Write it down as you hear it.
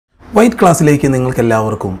White ക്ലാസ്സിലേക്ക്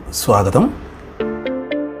നിങ്ങൾക്കെല്ലാവർക്കും സ്വാഗതം.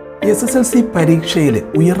 SSLC പരീക്ഷയിൽ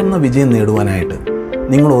ഉയർന്ന വിജയം നേടുവാനായിട്ട്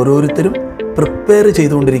നിങ്ങൾ ഓരോരുത്തരും പ്രിപ്പയർ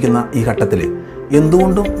ചെയ്തുകൊണ്ടിരിക്കുന്ന ഈ ഘട്ടത്തിൽ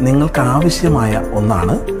എന്തുകൊണ്ടും നിങ്ങൾക്ക് ആവശ്യമായ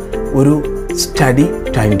ഒന്നാണ് ഒരു സ്റ്റഡി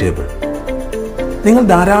ടൈം ടേബിൾ. നിങ്ങൾ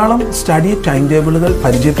ധാരാളം സ്റ്റഡി ടൈം ടേബിളുകൾ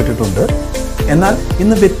പരിചയപ്പെട്ടിട്ടുണ്ട്. എന്നാൽ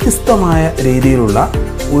ഇന്ന് വ്യത്യസ്തമായ രീതിയിലുള്ള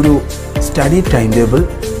ഒരു സ്റ്റഡി ടൈം ടേബിൾ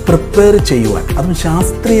പ്രിപ്പയർ ചെയ്യുവാൻ, അതും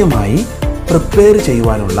ശാസ്ത്രീയമായി പ്രിപ്പയർ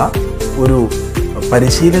ചെയ്യുവാനുള്ള ഒരു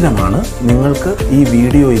പരിശീലനമാണ് നിങ്ങൾക്ക് ഈ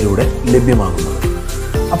വീഡിയോയിലൂടെ ലഭ്യമാകുന്നത്.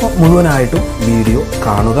 അപ്പോൾ മുഴുവനായിട്ടും വീഡിയോ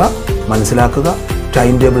കാണുക, മനസ്സിലാക്കുക,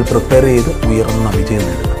 ടൈം ടേബിൾ പ്രിപ്പയർ ചെയ്ത് ഉയർന്ന വിജയം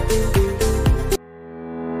നേടുക.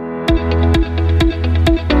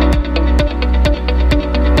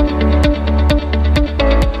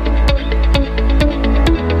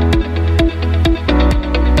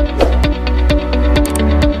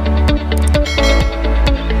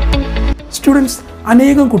 സ്റ്റുഡൻസ്,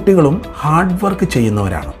 അനേകം കുട്ടികളും ഹാർഡ് വർക്ക്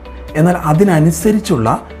ചെയ്യുന്നവരാണ്. എന്നാൽ അതിനനുസരിച്ചുള്ള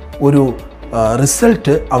ഒരു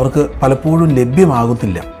റിസൾട്ട് അവർക്ക് പലപ്പോഴും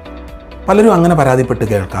ലഭ്യമാകുന്നില്ല. പലരും അങ്ങനെ പരാതിപ്പെട്ട്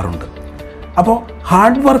കേൾക്കാറുണ്ട്. അപ്പോൾ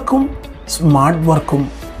ഹാർഡ് വർക്കും സ്മാർട്ട് വർക്കും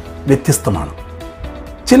വ്യത്യസ്തമാണ്.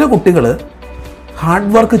 ചില കുട്ടികൾ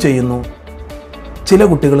ഹാർഡ് വർക്ക് ചെയ്യുന്നു, ചില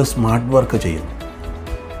കുട്ടികൾ സ്മാർട്ട് വർക്ക് ചെയ്യുന്നു.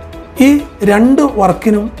 ഈ രണ്ട്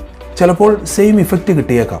വർക്കിനും ചിലപ്പോൾ സെയിം ഇഫക്റ്റ്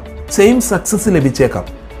കിട്ടിയേക്കാം, സെയിം സക്സസ് ലഭിച്ചേക്കാം.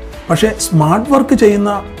 പക്ഷേ സ്മാർട്ട് വർക്ക് ചെയ്യുന്ന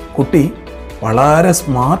കുട്ടി വളരെ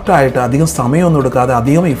സ്മാർട്ടായിട്ട് അധികം സമയമൊന്നും എടുക്കാതെ,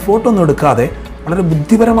 അധികം എഫേർട്ടൊന്നും എടുക്കാതെ വളരെ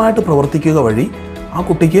ബുദ്ധിപരമായിട്ട് പ്രവർത്തിക്കുക വഴി ആ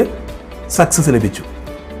കുട്ടിക്ക് സക്സസ് ലഭിച്ചു.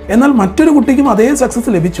 എന്നാൽ മറ്റൊരു കുട്ടിക്കും അതേ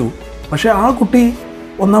സക്സസ് ലഭിച്ചു. പക്ഷേ ആ കുട്ടി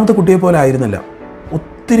ഒന്നാമത്തെ കുട്ടിയെ പോലെ ആയിരുന്നില്ല.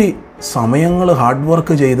 ഒത്തിരി സമയങ്ങൾ ഹാർഡ്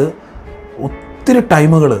വർക്ക് ചെയ്ത് ഒത്തിരി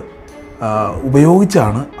ടൈമുകൾ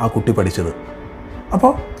ഉപയോഗിച്ചാണ് ആ കുട്ടി പഠിച്ചത്.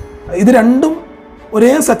 അപ്പോൾ ഇത് രണ്ടും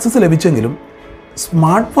ഒരേ സക്സസ് ലഭിച്ചെങ്കിലും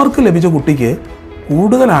സ്മാർട്ട് വർക്ക് ലഭിച്ച കുട്ടിക്ക്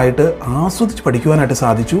കൂടുതലായിട്ട് ആസ്വദിച്ച് പഠിക്കുവാനായിട്ട്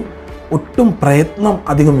സാധിച്ചു. ഒട്ടും പ്രയത്നം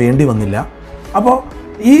അധികം വേണ്ടി വന്നില്ല. അപ്പോൾ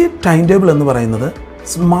ഈ ടൈം ടേബിൾ എന്ന് പറയുന്നത്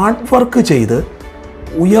സ്മാർട്ട് വർക്ക് ചെയ്ത്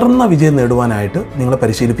ഉയർന്ന വിജയം നേടുവാനായിട്ട് നിങ്ങളെ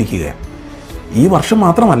പരിശീലിപ്പിക്കുകയാണ്. ഈ വർഷം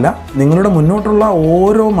മാത്രമല്ല, നിങ്ങളുടെ മുന്നോട്ടുള്ള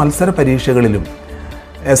ഓരോ മത്സര പരീക്ഷകളിലും,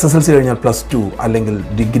 SSLC കഴിഞ്ഞാൽ +2 അല്ലെങ്കിൽ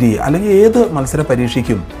ഡിഗ്രി അല്ലെങ്കിൽ ഏത് മത്സര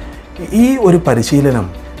പരീക്ഷയ്ക്കും ഈ ഒരു പരിശീലനം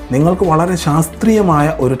നിങ്ങൾക്ക് വളരെ ശാസ്ത്രീയമായ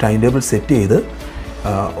ഒരു ടൈം ടേബിൾ സെറ്റ് ചെയ്ത്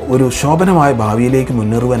ഒരു ശോഭനമായ ഭാവിയിലേക്ക്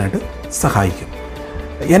മുന്നേറുവാനായിട്ട് സഹായിക്കും.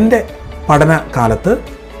 എൻ്റെ പഠനകാലത്ത്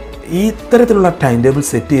ഈ ഇത്തരത്തിലുള്ള ടൈം ടേബിൾ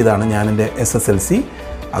സെറ്റ് ചെയ്താണ് ഞാൻ എൻ്റെ SSLC,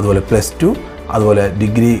 അതുപോലെ +2, അതുപോലെ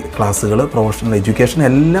ഡിഗ്രി ക്ലാസ്സുകൾ, പ്രൊഫഷണൽ എഡ്യൂക്കേഷൻ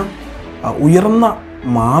എല്ലാം ഉയർന്ന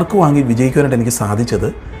മാർക്ക് വാങ്ങി വിജയിക്കുവാനായിട്ട് എനിക്ക് സാധിച്ചത്.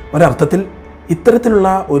 ഒരർത്ഥത്തിൽ ഇത്തരത്തിലുള്ള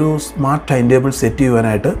ഒരു സ്മാർട്ട് ടൈം ടേബിൾ സെറ്റ്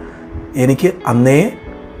ചെയ്യുവാനായിട്ട് എനിക്ക് അന്നേ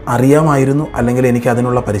അറിയാമായിരുന്നു, അല്ലെങ്കിൽ എനിക്ക്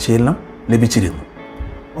അതിനുള്ള പരിശീലനം ലഭിച്ചിരുന്നു.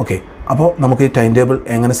 ഓക്കെ, അപ്പോൾ നമുക്ക് ഈ ടൈം ടേബിൾ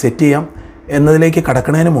എങ്ങനെ സെറ്റ് ചെയ്യാം എന്നതിലേക്ക്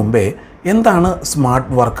കടക്കുന്നതിന് മുമ്പേ എന്താണ് സ്മാർട്ട്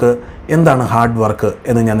വർക്ക്, എന്താണ് ഹാർഡ് വർക്ക്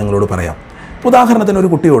എന്ന് ഞാൻ നിങ്ങളോട് പറയാം. ഉദാഹരണത്തിന് ഒരു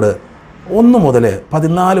കുട്ടിയോട് 1 മുതൽ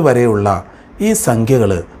 14 വരെയുള്ള ഈ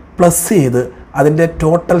സംഖ്യകൾ പ്ലസ് ചെയ്ത് അതിൻ്റെ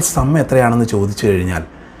ടോട്ടൽ സം എത്രയാണെന്ന് ചോദിച്ചു കഴിഞ്ഞാൽ,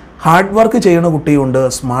 ഹാർഡ് വർക്ക് ചെയ്യുന്ന കുട്ടിയുണ്ട്,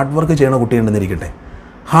 സ്മാർട്ട് വർക്ക് ചെയ്യുന്ന കുട്ടിയുണ്ടെന്നിരിക്കട്ടെ.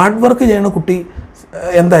 ഹാർഡ് വർക്ക് ചെയ്യുന്ന കുട്ടി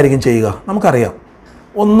എന്തായിരിക്കും ചെയ്യുക? നമുക്കറിയാം.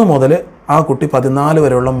 1 മുതൽ ആ കുട്ടി 14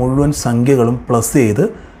 വരെയുള്ള മുഴുവൻ സംഖ്യകളും പ്ലസ് ചെയ്ത്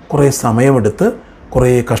കുറേ സമയമെടുത്ത് കുറേ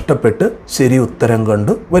കഷ്ടപ്പെട്ട് ശരി ഉത്തരം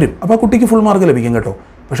കണ്ട് വരും. അപ്പോൾ ആ കുട്ടിക്ക് ഫുൾ മാർക്ക് ലഭിക്കും കേട്ടോ.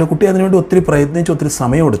 പക്ഷേ കുട്ടി അതിനുവേണ്ടി ഒത്തിരി പ്രയത്നിച്ച് ഒത്തിരി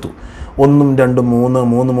സമയമെടുത്തു. 1, 2, 3,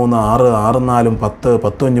 3, 3, 6, 6, 4, 10,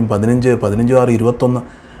 15, 15, 15, 6, 21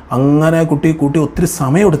 അങ്ങനെ കുട്ടി ഒത്തിരി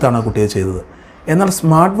സമയമെടുത്താണ് ആ കുട്ടിയെ ചെയ്തത്. എന്നാൽ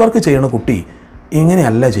സ്മാർട്ട് വർക്ക് ചെയ്യുന്ന കുട്ടി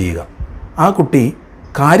ഇങ്ങനെയല്ല ചെയ്യുക. ആ കുട്ടി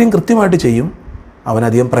കാര്യം കൃത്യമായിട്ട് ചെയ്യും,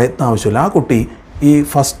 അവനധികം പ്രയത്നം ആവശ്യമില്ല. ആ കുട്ടി ഈ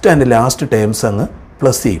ഫസ്റ്റ് ആൻഡ് ലാസ്റ്റ് ടേംസ് അങ്ങ്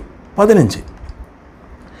പ്ലസ് ചെയ്യും, 15.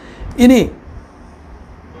 ഇനി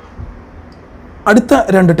അടുത്ത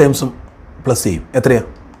 2 ടേംസും പ്ലസ് ചെയ്യും, എത്രയാണ്?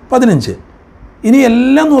 15. ഇനി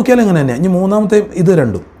എല്ലാം നോക്കിയാലും ഇങ്ങനെ തന്നെ. ഇനി മൂന്നാമത്തെ ഇത്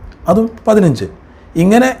രണ്ടും, അതും 15.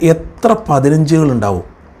 ഇങ്ങനെ എത്ര 15കൾ ഉണ്ടാവും?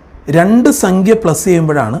 2 സംഖ്യ പ്ലസ്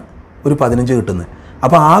ചെയ്യുമ്പോഴാണ് ഒരു 15 കിട്ടുന്നത്.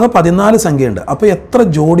 അപ്പോൾ ആകെ 14 സംഖ്യയുണ്ട്. അപ്പോൾ എത്ര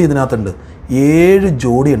ജോഡി ഇതിനകത്തുണ്ട്? 7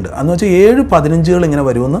 ജോഡിയുണ്ട്. എന്ന് വെച്ചാൽ 7 15കൾ ഇങ്ങനെ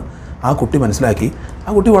വരുമെന്ന് ആ കുട്ടി മനസ്സിലാക്കി. ആ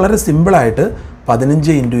കുട്ടി വളരെ സിമ്പിളായിട്ട് 15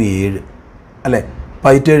 × 7 അല്ലേ,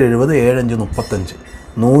 17 70, 7 5 35,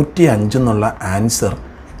 105 എന്നുള്ള ആൻസർ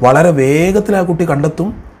വളരെ വേഗത്തിൽ ആ കുട്ടി കണ്ടെത്തും.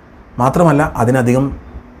 മാത്രമല്ല അതിനധികം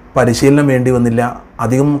പരിശീലനം വേണ്ടി വന്നില്ല,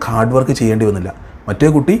 അധികം ഹാർഡ് വർക്ക് ചെയ്യേണ്ടി വന്നില്ല. മറ്റേ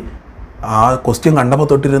കുട്ടി ആ ക്വസ്റ്റ്യൻ കണ്ടപ്പോൾ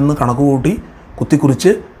തൊട്ടിരുന്ന് കണക്ക് കൂട്ടി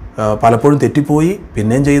കുത്തിക്കുറിച്ച് പലപ്പോഴും തെറ്റിപ്പോയി,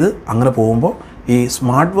 പിന്നെയും ചെയ്ത് അങ്ങനെ പോകുമ്പോൾ ഈ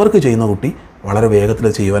സ്മാർട്ട് വർക്ക് ചെയ്യുന്ന കുട്ടി വളരെ വേഗത്തിൽ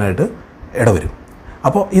ചെയ്യുവാനായിട്ട് ഇടവരും.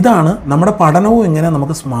 അപ്പോൾ ഇതാണ് നമ്മുടെ പഠനവും എങ്ങനെ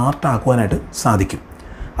നമുക്ക് സ്മാർട്ടാക്കുവാനായിട്ട് സാധിക്കും.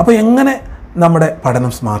 അപ്പോൾ എങ്ങനെ നമ്മുടെ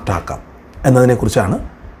പഠനം സ്മാർട്ടാക്കാം എന്നതിനെക്കുറിച്ചാണ്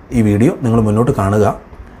ഈ വീഡിയോ. നിങ്ങൾ മുന്നോട്ട് കാണുക.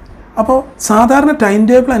 അപ്പോൾ സാധാരണ ടൈം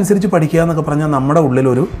ടേബിൾ അനുസരിച്ച് പഠിക്കുക എന്നൊക്കെ പറഞ്ഞാൽ നമ്മുടെ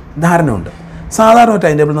ഉള്ളിലൊരു ധാരണയുണ്ട്. സാധാരണ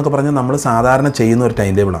ടൈം ടേബിൾ എന്നൊക്കെ പറഞ്ഞാൽ നമ്മൾ സാധാരണ ചെയ്യുന്ന ഒരു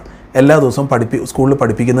ടൈം ടേബിളാണ്. എല്ലാ ദിവസവും സ്കൂളിൽ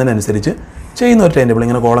പഠിപ്പിക്കുന്നതിനനുസരിച്ച് ചെയ്യുന്ന ഒരു ടൈം ടേബിൾ.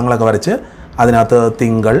 ഇങ്ങനെ കോളങ്ങളൊക്കെ വരച്ച് അതിനകത്ത്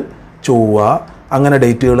തിങ്കൾ, ചൊവ്വ, അങ്ങനെ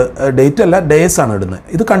ഡേറ്റ് അല്ല ഡേയ്സ് ആണ് ഇടുന്നത്.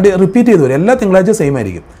 ഇത് റിപ്പീറ്റ് ചെയ്ത് വരും. എല്ലാ തിങ്കളാഴ്ച സെയിം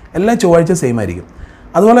ആയിരിക്കും, എല്ലാ ചൊവ്വാഴ്ച സെയിം ആയിരിക്കും.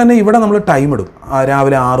 അതുപോലെ തന്നെ ഇവിടെ നമ്മൾ ടൈം ഇടും.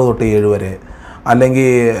 രാവിലെ 6 തൊട്ട് 7 വരെ, അല്ലെങ്കിൽ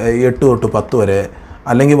 8 തൊട്ട് 10 വരെ,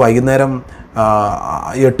 അല്ലെങ്കിൽ വൈകുന്നേരം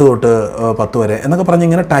 8 തൊട്ട് 10 വരെ എന്നൊക്കെ പറഞ്ഞ്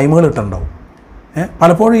ഇങ്ങനെ ടൈമുകൾ ഇട്ടുണ്ടാവും.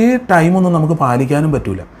 പലപ്പോഴും ഈ ടൈമൊന്നും നമുക്ക് പാലിക്കാനും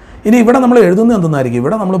പറ്റില്ല. ഇനി ഇവിടെ നമ്മൾ എഴുതുന്നത് എന്തെന്നായിരിക്കും?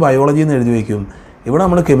 ഇവിടെ നമ്മൾ ബയോളജിയിൽ നിന്ന് എഴുതി വയ്ക്കും, ഇവിടെ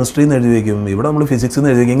നമ്മൾ കെമിസ്ട്രിയിൽ നിന്ന് എഴുതി വയ്ക്കും, ഇവിടെ നമ്മൾ ഫിസിക്സിൽ നിന്ന്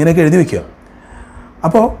എഴുതി വയ്ക്കും, ഇങ്ങനെയൊക്കെ എഴുതി വയ്ക്കുക.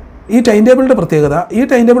 അപ്പോൾ ഈ ടൈം ടേബിളിൻ്റെ പ്രത്യേകത, ഈ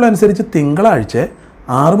ടൈം ടേബിൾ അനുസരിച്ച് തിങ്കളാഴ്ച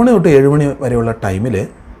 6 മണി തൊട്ട് 7 മണി വരെയുള്ള ടൈമിൽ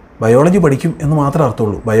ബയോളജി പഠിക്കും എന്ന് മാത്രമേ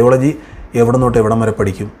അർത്ഥമുള്ളൂ. ബയോളജി എവിടെ തൊട്ട് എവിടം വരെ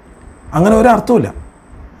പഠിക്കും, അങ്ങനെ ഒരു അർത്ഥമില്ല.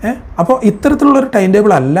 അപ്പോൾ ഇത്തരത്തിലുള്ളൊരു ടൈം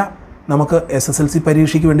ടേബിൾ അല്ല നമുക്ക് SSLC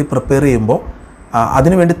പരീക്ഷയ്ക്ക് വേണ്ടി പ്രിപ്പയർ ചെയ്യുമ്പോൾ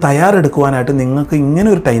അതിനുവേണ്ടി തയ്യാറെടുക്കുവാനായിട്ട് നിങ്ങൾക്ക് ഇങ്ങനെ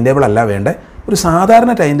ഒരു ടൈം ടേബിൾ അല്ല വേണ്ടത്. ഒരു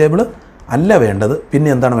സാധാരണ ടൈം ടേബിൾ അല്ല വേണ്ടത്. പിന്നെ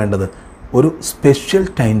എന്താണ് വേണ്ടത്? ഒരു സ്പെഷ്യൽ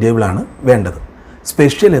ടൈം ടേബിളാണ് വേണ്ടത്.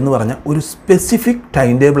 സ്പെഷ്യൽ എന്ന് പറഞ്ഞാൽ ഒരു സ്പെസിഫിക്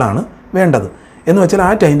ടൈം ടേബിളാണ് വേണ്ടത്. എന്ന് വെച്ചാൽ ആ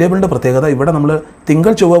ടൈം ടേബിളിൻ്റെ പ്രത്യേകത, ഇവിടെ നമ്മൾ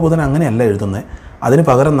തിങ്കൾ, ചൊവ്വ, ബുധൻ അങ്ങനെയല്ല എഴുതുന്നത്. അതിന്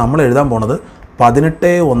പകരം നമ്മൾ എഴുതാൻ പോണത്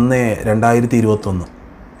 18/1/2021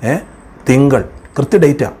 തിങ്കൾ, കൃത്യ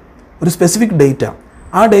ഡേറ്റാ, ഒരു സ്പെസിഫിക് ഡേറ്റാ.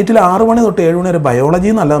 ആ ഡേറ്റിൽ 6 മണി തൊട്ട് 7 മണി വരെ ബയോളജി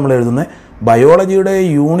എന്നല്ല നമ്മൾ എഴുതുന്നത്. ബയോളജിയുടെ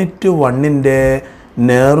യൂണിറ്റ് 1ൻ്റെ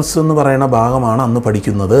നേർവ്സ് എന്ന് പറയുന്ന ഭാഗമാണ് അന്ന്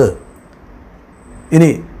പഠിക്കുന്നത്. ഇനി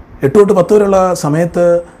 8 തൊട്ട് 10 വരെയുള്ള സമയത്ത്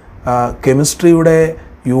കെമിസ്ട്രിയുടെ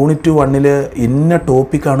യൂണിറ്റ് 1ൽ ഇന്ന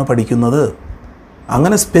ടോപ്പിക്കാണ് പഠിക്കുന്നത്.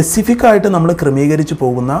 അങ്ങനെ സ്പെസിഫിക്കായിട്ട് നമ്മൾ ക്രമീകരിച്ച്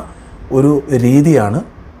പോകുന്ന ഒരു രീതിയാണ്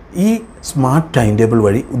ഈ സ്മാർട്ട് ടൈം ടേബിൾ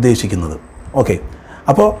വഴി ഉദ്ദേശിക്കുന്നത്. ഓക്കെ,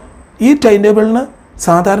 അപ്പോൾ ഈ ടൈം ടേബിളിന്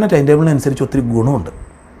സാധാരണ ടൈം ടേബിളിനനുസരിച്ച് ഒത്തിരി ഗുണമുണ്ട്.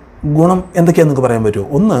 ഗുണം എന്തൊക്കെയാണെന്ന് നിങ്ങൾക്ക് പറയാൻ പറ്റുമോ?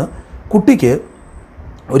 ഒന്ന്, കുട്ടിക്ക്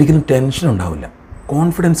ഒരിക്കലും ടെൻഷൻ ഉണ്ടാവില്ല,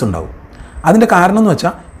 കോൺഫിഡൻസ് ഉണ്ടാവും. അതിൻ്റെ കാരണം എന്ന്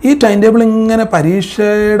വെച്ചാൽ ഈ ടൈം ടേബിൾ ഇങ്ങനെ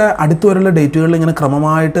പരീക്ഷയുടെ അടുത്ത് വരെയുള്ള ഡേറ്റുകളിൽ ഇങ്ങനെ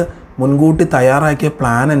ക്രമമായിട്ട് മുൻകൂട്ടി തയ്യാറാക്കിയ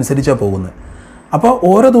പ്ലാൻ അനുസരിച്ചാണ് പോകുന്നത്. അപ്പോൾ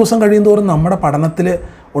ഓരോ ദിവസം കഴിയുന്തോറും നമ്മുടെ പഠനത്തിൽ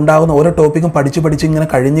ഉണ്ടാകുന്ന ഓരോ ടോപ്പിക്കും പഠിച്ച് ഇങ്ങനെ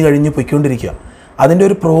കഴിഞ്ഞ് പൊയ്ക്കൊണ്ടിരിക്കുക. അതിൻ്റെ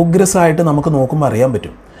ഒരു പ്രോഗ്രസ് ആയിട്ട് നമുക്ക് നോക്കുമ്പോൾ അറിയാൻ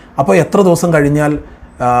പറ്റും. അപ്പോൾ എത്ര ദിവസം കഴിഞ്ഞാൽ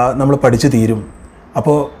നമ്മൾ പഠിച്ച് തീരും,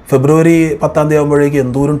 അപ്പോൾ ഫെബ്രുവരി 10-ാം തീയതി ആകുമ്പോഴേക്ക്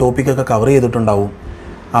എന്തോരം ടോപ്പിക്കൊക്കെ കവർ ചെയ്തിട്ടുണ്ടാവും,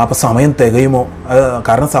 അപ്പോൾ സമയം തികയുമോ?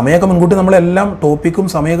 കാരണം സമയമൊക്കെ മുൻകൂട്ടി നമ്മളെല്ലാം ടോപ്പിക്കും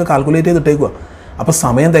സമയമൊക്കെ കാൽക്കുലേറ്റ് ചെയ്തിട്ടേക്കുക. അപ്പോൾ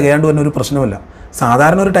സമയം തികയാണ്ട് തന്നെ ഒരു പ്രശ്നമില്ല.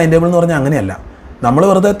 സാധാരണ ഒരു ടൈം ടേബിൾ എന്ന് പറഞ്ഞാൽ അങ്ങനെയല്ല. നമ്മൾ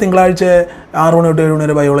വെറുതെ തിങ്കളാഴ്ച 6 മണി തൊട്ട് 7 മണി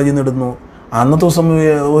വരെ ബയോളജി ഇടുന്നു. അന്നത്തെ ദിവസം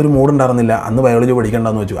ഒരു മൂടുണ്ടായിരുന്നില്ല, അന്ന് ബയോളജി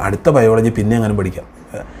പഠിക്കേണ്ടെന്ന് വെച്ചു, അടുത്ത ബയോളജി പിന്നെ അങ്ങനെ പഠിക്കാം.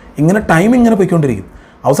 ഇങ്ങനെ ടൈം ഇങ്ങനെ പോയിക്കൊണ്ടിരിക്കും.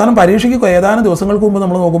 അവസാനം പരീക്ഷയ്ക്ക് ഏതാനും ദിവസങ്ങൾക്ക് മുമ്പ്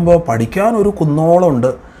നമ്മൾ നോക്കുമ്പോൾ പഠിക്കാൻ ഒരു കുന്നോളം ഉണ്ട്,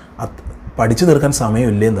 പഠിച്ചു തീർക്കാൻ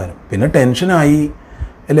സമയമില്ലേ എന്തായാലും. പിന്നെ ടെൻഷനായി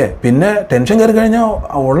അല്ലേ, പിന്നെ ടെൻഷൻ കയറി കഴിഞ്ഞാൽ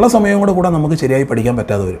ഉള്ള സമയം കൂടെ നമുക്ക് ശരിയായി പഠിക്കാൻ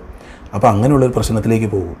പറ്റാതെ വരും. അപ്പോൾ അങ്ങനെയുള്ളൊരു പ്രശ്നത്തിലേക്ക്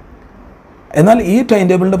പോകും. എന്നാൽ ഈ ടൈം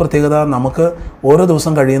ടേബിളിൻ്റെ പ്രത്യേകത, നമുക്ക് ഓരോ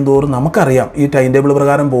ദിവസം കഴിയും തോറും നമുക്കറിയാം ഈ ടൈം ടേബിൾ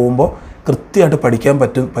പ്രകാരം പോകുമ്പോൾ കൃത്യമായിട്ട് പഠിക്കാൻ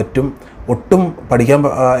പറ്റും, ഒട്ടും പഠിക്കാൻ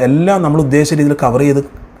എല്ലാം നമ്മൾ ഉദ്ദേശിച്ച രീതിയിൽ കവർ ചെയ്ത്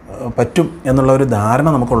പറ്റും എന്നുള്ള ഒരു ധാരണ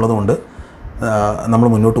നമുക്കുള്ളതുകൊണ്ട് നമ്മൾ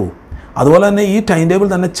മുന്നോട്ട് പോകും. അതുപോലെ തന്നെ ഈ ടൈം ടേബിൾ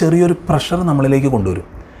തന്നെ ചെറിയൊരു പ്രഷർ നമ്മളിലേക്ക് കൊണ്ടുവരും.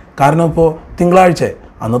 കാരണം ഇപ്പോൾ തിങ്കളാഴ്ച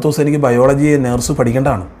അന്നത്തെ ദിവസം എനിക്ക് ബയോളജി നേഴ്സ്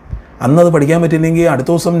പഠിക്കേണ്ടതാണ്. അന്നത് പഠിക്കാൻ പറ്റില്ലെങ്കിൽ അടുത്ത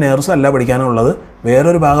ദിവസം നേഴ്സ് അല്ല പഠിക്കാനുള്ളത്,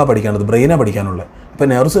 വേറൊരു ഭാഗമാണ് പഠിക്കേണ്ടത്, ബ്രെയിനാണ് പഠിക്കാനുള്ളത്. അപ്പോൾ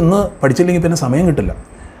നേഴ്സ് ഇന്ന് പഠിച്ചില്ലെങ്കിൽ പിന്നെ സമയം കിട്ടില്ല.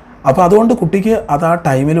 അപ്പോൾ അതുകൊണ്ട് കുട്ടിക്ക് അത് ആ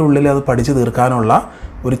ടൈമിനുള്ളിൽ അത് പഠിച്ച് തീർക്കാനുള്ള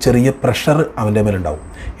ഒരു ചെറിയ പ്രഷർ അവൻ്റെ മേലുണ്ടാവും.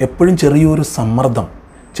 എപ്പോഴും ചെറിയൊരു സമ്മർദ്ദം,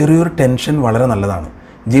 ചെറിയൊരു ടെൻഷൻ വളരെ നല്ലതാണ്.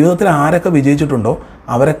 ജീവിതത്തിൽ ആരൊക്കെ വിജയിച്ചിട്ടുണ്ടോ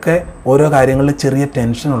അവരൊക്കെ ഓരോ കാര്യങ്ങളിൽ ചെറിയ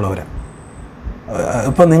ടെൻഷനുള്ളവരാണ്.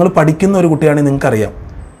 ഇപ്പോൾ നിങ്ങൾ പഠിക്കുന്ന ഒരു കുട്ടിയാണെങ്കിൽ നിങ്ങൾക്കറിയാം,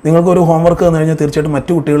 നിങ്ങൾക്കൊരു ഹോംവർക്ക് തന്നു കഴിഞ്ഞാൽ തീർച്ചയായിട്ടും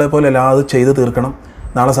മറ്റു കുട്ടികളെ പോലെ അല്ല അത് ചെയ്ത് തീർക്കണം,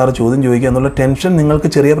 നാളെ സാറ് ചോദ്യം ചോദിക്കുക എന്നുള്ള ടെൻഷൻ നിങ്ങൾക്ക്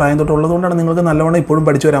ചെറിയ പ്രായം തൊട്ടുള്ളതുകൊണ്ടാണ് നിങ്ങൾക്ക് നല്ലവണ്ണം ഇപ്പോഴും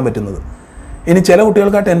പഠിച്ചു വരാൻ പറ്റുന്നത്. ഇനി ചില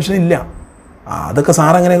കുട്ടികൾക്ക് ആ ടെൻഷൻ ഇല്ല, അതൊക്കെ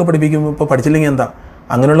സാർ അങ്ങനെയൊക്കെ പഠിപ്പിക്കും, ഇപ്പോൾ പഠിച്ചില്ലെങ്കിൽ എന്താ,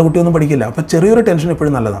 അങ്ങനെയുള്ള കുട്ടിയൊന്നും പഠിക്കില്ല. അപ്പോൾ ചെറിയൊരു ടെൻഷൻ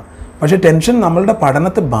എപ്പോഴും നല്ലതാണ്. പക്ഷേ ടെൻഷൻ നമ്മളുടെ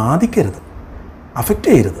പഠനത്തെ ബാധിക്കരുത്, അഫക്റ്റ്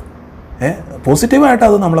ചെയ്യരുത്. പോസിറ്റീവായിട്ട്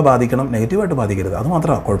അത് നമ്മളെ ബാധിക്കണം, നെഗറ്റീവായിട്ട് ബാധിക്കരുത്, അത്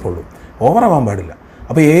മാത്രമേ കുഴപ്പമുള്ളൂ. ഓവറാവാൻ പാടില്ല.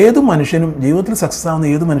 അപ്പോൾ ഏത് മനുഷ്യനും ജീവിതത്തിൽ സക്സസ് ആവുന്ന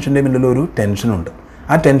ഏത് മനുഷ്യൻ്റെ മുന്നിലും ഒരു ടെൻഷനുണ്ട്.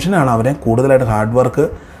 ആ ടെൻഷനാണ് അവനെ കൂടുതലായിട്ട് ഹാർഡ് വർക്ക്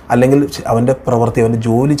അല്ലെങ്കിൽ അവൻ്റെ പ്രവൃത്തി, അവൻ്റെ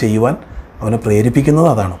ജോലി ചെയ്യുവാൻ അവനെ പ്രേരിപ്പിക്കുന്നത്.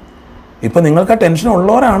 അതാണ്. ഇപ്പോൾ നിങ്ങൾക്ക് ആ ടെൻഷൻ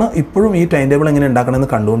ഉള്ളവരാണ് ഇപ്പോഴും ഈ ടൈം ടേബിൾ എങ്ങനെ ഉണ്ടാക്കണമെന്ന്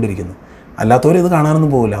കണ്ടുകൊണ്ടിരിക്കുന്നത്. അല്ലാത്തവർ ഇത്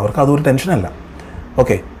കാണാനൊന്നും പോകില്ല, അവർക്ക് അതൊരു ടെൻഷനല്ല.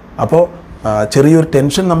 ഓക്കെ, അപ്പോൾ ചെറിയൊരു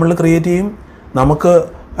ടെൻഷൻ നമ്മൾ ക്രിയേറ്റ് ചെയ്യും. നമുക്ക്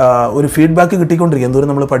ഒരു ഫീഡ്ബാക്ക് കിട്ടിക്കൊണ്ടിരിക്കും, എന്തോരം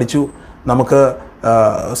നമ്മൾ പഠിച്ചു, നമുക്ക്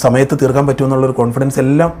സമയത്ത് തീർക്കാൻ പറ്റുമെന്നുള്ളൊരു കോൺഫിഡൻസ്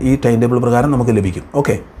എല്ലാം ഈ ടൈം ടേബിൾ പ്രകാരം നമുക്ക് ലഭിക്കും.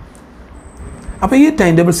 ഓക്കെ, അപ്പോൾ ഈ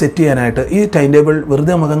ടൈം ടേബിൾ സെറ്റ് ചെയ്യാനായിട്ട്, ഈ ടൈം ടേബിൾ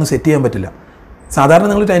വെറുതെ നമുക്കങ്ങ് സെറ്റ് ചെയ്യാൻ പറ്റില്ല. സാധാരണ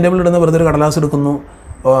നിങ്ങൾ ടൈം ടേബിൾ ഇടുന്ന വെറുതെ ഒരു കടലാസ് എടുക്കുന്നു,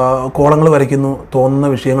 കോളങ്ങൾ വരയ്ക്കുന്നു, തോന്നുന്ന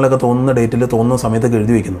വിഷയങ്ങളൊക്കെ തോന്നുന്ന ഡേറ്റിൽ തോന്നുന്ന സമയത്തൊക്കെ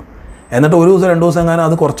എഴുതി വയ്ക്കുന്നു. എന്നിട്ട് ഒരു ദിവസം 2 ദിവസം എങ്ങാനും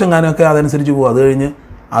അത് കുറച്ചെങ്ങാനൊക്കെ അതനുസരിച്ച് പോകും. അത് കഴിഞ്ഞ്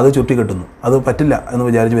അത് ചുറ്റി കെട്ടുന്നു. അത് പറ്റില്ല എന്ന്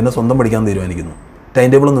വിചാരിച്ച് പിന്നെ സ്വന്തം പഠിക്കാൻ തീരുമാനിക്കുന്നു. ടൈം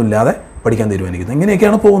ടേബിളൊന്നും ഇല്ലാതെ പഠിക്കാൻ തീരുമാനിക്കുന്നു.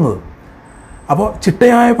 ഇങ്ങനെയൊക്കെയാണ് പോകുന്നത്. അപ്പോൾ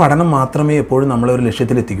ചിട്ടയായ പഠനം മാത്രമേ എപ്പോഴും നമ്മളെ ഒരു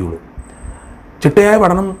ലക്ഷ്യത്തിലെത്തിക്കുകയുള്ളൂ. ചിട്ടയായ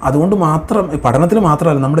പഠനം അതുകൊണ്ട് മാത്രം, പഠനത്തിൽ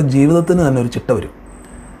മാത്രമല്ല നമ്മുടെ ജീവിതത്തിന് തന്നെ ഒരു ചിട്ട വരും.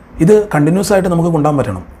 ഇത് കണ്ടിന്യൂസ് ആയിട്ട് നമുക്ക് കൊണ്ടുപോകാൻ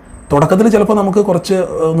പറ്റണം. തുടക്കത്തിൽ ചിലപ്പോൾ നമുക്ക് കുറച്ച്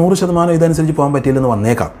 100% ഇതനുസരിച്ച് പോകാൻ പറ്റിയില്ലെന്ന്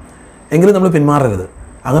വന്നേക്കാം. എങ്കിലും നമ്മൾ പിന്മാറരുത്.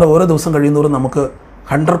 അങ്ങനെ ഓരോ ദിവസം കഴിയുന്നതോറും നമുക്ക്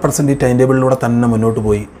 100% ഈ ടൈം ടേബിളിലൂടെ തന്നെ മുന്നോട്ട്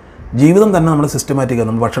പോയി ജീവിതം തന്നെ നമ്മൾ സിസ്റ്റമാറ്റിക്കാണ്.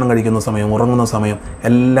 നമ്മൾ ഭക്ഷണം കഴിക്കുന്ന സമയം, ഉറങ്ങുന്ന സമയം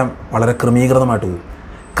എല്ലാം വളരെ ക്രമീകൃതമായിട്ട് പോകും.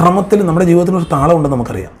 ക്രമത്തിൽ നമ്മുടെ ജീവിതത്തിനൊരു താളമുണ്ടെന്ന്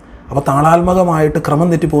നമുക്കറിയാം. അപ്പോൾ താളാത്മകമായിട്ട് ക്രമം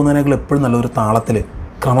തെറ്റിപ്പോകുന്നതിനേക്കാൾ എപ്പോഴും നല്ലൊരു താളത്തിൽ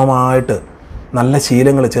ക്രമമായിട്ട് നല്ല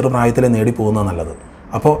ശീലങ്ങൾ ചെറുപ്രായത്തിൽ നേടിപ്പോകുന്നത് നല്ലത്.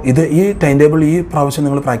 അപ്പോൾ ഈ ടൈം ടേബിൾ ഈ പ്രാവശ്യം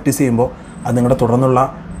നിങ്ങൾ പ്രാക്ടീസ് ചെയ്യുമ്പോൾ അത് നിങ്ങളുടെ തുടർന്നുള്ള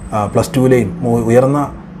 +2ലെയും ഉയർന്ന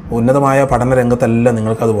ഉന്നതമായ പഠന രംഗത്തെല്ലാം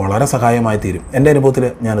നിങ്ങൾക്കത് വളരെ സഹായമായി തീരും. എൻ്റെ അനുഭവത്തിൽ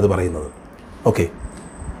ഞാനത് പറയുന്നത്. ഓക്കെ,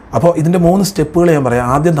 അപ്പോൾ ഇതിൻ്റെ 3 സ്റ്റെപ്പുകൾ ഞാൻ പറയാം.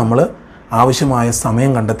 ആദ്യം നമ്മൾ ആവശ്യമായ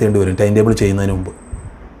സമയം കണ്ടെത്തേണ്ടി വരും ടൈം ടേബിൾ ചെയ്യുന്നതിന് മുമ്പ്.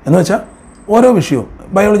 എന്ന് വെച്ചാൽ ഓരോ വിഷയവും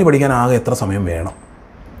ബയോളജി പഠിക്കാൻ ആകെ എത്ര സമയം വേണം,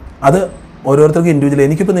 അത് ഓരോരുത്തർക്ക് ഇൻഡിവിജ്വൽ.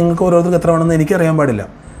 എനിക്കിപ്പോൾ നിങ്ങൾക്ക് ഓരോരുത്തർക്ക് എത്ര വേണമെന്ന് എനിക്കറിയാൻ പാടില്ല,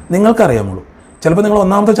 നിങ്ങൾക്കറിയാമുള്ളൂ. ചിലപ്പോൾ നിങ്ങൾ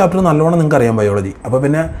 1ാമത്തെ ചാപ്റ്റർ നല്ലോണം നിങ്ങൾക്ക് അറിയാം ബയോളജി, അപ്പോൾ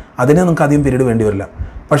പിന്നെ അതിന് നിങ്ങൾക്ക് അധികം പീരീഡ് വേണ്ടി വരില്ല.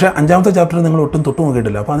 പക്ഷേ 5ാമത്തെ ചാപ്റ്റർ നിങ്ങൾ ഒട്ടും തൊട്ട്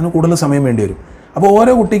നോക്കിയിട്ടില്ല, അപ്പോൾ അതിന് കൂടുതൽ സമയം വേണ്ടി വരും. അപ്പോൾ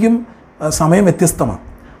ഓരോ കുട്ടിക്കും സമയം വ്യത്യസ്തമാണ്.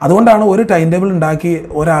 അതുകൊണ്ടാണ് ഒരു ടൈം ടേബിൾ ഉണ്ടാക്കി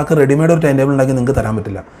ഒരാൾക്ക് റെഡിമെയ്ഡ് ഒരു ടൈം ടേബിൾ ഉണ്ടാക്കി നിങ്ങൾക്ക് തരാൻ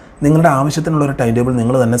പറ്റില്ല. നിങ്ങളുടെ ആവശ്യത്തിനുള്ള ഒരു ടൈം ടേബിൾ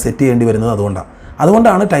നിങ്ങൾ തന്നെ സെറ്റ് ചെയ്യേണ്ടി വരുന്നത്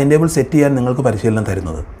അതുകൊണ്ടാണ് ടൈം ടേബിൾ സെറ്റ് ചെയ്യാൻ നിങ്ങൾക്ക് പരിശീലനം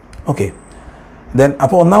തരുന്നത്. ഓക്കെ,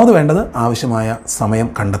 അപ്പോൾ 1ാമത് വേണ്ടത് ആവശ്യമായ സമയം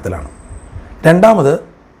കണ്ടെത്തലാണ്. 2ാമത്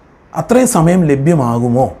അത്രയും സമയം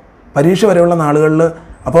ലഭ്യമാകുമോ? പരീക്ഷ വരെയുള്ള നാളുകളിൽ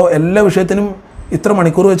അപ്പോൾ എല്ലാ വിഷയത്തിനും ഇത്ര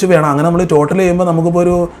മണിക്കൂർ വെച്ച് വേണം. അങ്ങനെ നമ്മൾ ടോട്ടൽ ചെയ്യുമ്പോൾ നമുക്കിപ്പോൾ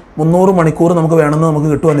ഒരു 300 മണിക്കൂർ നമുക്ക് വേണമെന്ന് നമുക്ക്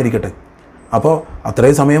കിട്ടുമെന്നിരിക്കട്ടെ. അപ്പോൾ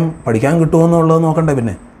അത്രയും സമയം പഠിക്കാൻ കിട്ടുമോ എന്നുള്ളത് നോക്കണ്ടേ,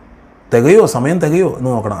 പിന്നെ സമയം തികയോ എന്ന്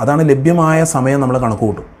നോക്കണം. അതാണ് ലഭ്യമായ സമയം നമ്മൾ കണക്ക്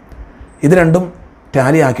കൂട്ടും. ഇത് രണ്ടും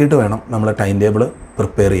ടാലി ആക്കിയിട്ട് വേണം നമ്മൾ ടൈം ടേബിൾ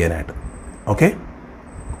പ്രിപ്പയർ ചെയ്യാനായിട്ട്. ഓക്കെ,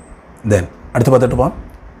 അടുത്ത പത്തിട്ട് പോകാം.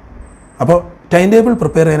 അപ്പോൾ ടൈം ടേബിൾ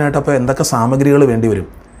പ്രിപ്പയർ ചെയ്യാനായിട്ട് അപ്പോൾ എന്തൊക്കെ സാമഗ്രികൾ വേണ്ടി വരും?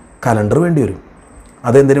 കലണ്ടർ വേണ്ടി വരും.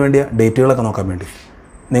 അതെന്തിനു വേണ്ടിയാണ്? ഡേറ്റുകളൊക്കെ നോക്കാൻ വേണ്ടി.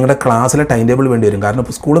 നിങ്ങളുടെ ക്ലാസ്സിലെ ടൈം ടേബിൾ വേണ്ടി വരും. കാരണം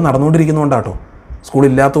ഇപ്പോൾ സ്കൂൾ നടന്നുകൊണ്ടിരിക്കുന്നതുകൊണ്ടാട്ടോ.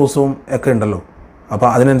 സ്കൂളില്ലാത്ത ദിവസവും ഒക്കെ ഉണ്ടല്ലോ. അപ്പോൾ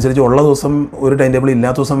അതിനനുസരിച്ച് ഉള്ള ദിവസം ഒരു ടൈം ടേബിൾ,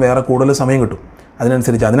 ഇല്ലാത്ത ദിവസം വേറെ കൂടുതൽ സമയം കിട്ടും.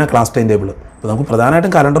 അതിനനുസരിച്ച് അതിനാണ് ക്ലാസ് ടൈം ടേബിൾ. അപ്പോൾ നമുക്ക്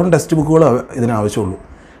പ്രധാനമായിട്ടും കലണ്ടറും ടെക്സ്റ്റ് ബുക്കുകളും ഇതിനാവശ്യമുള്ളൂ.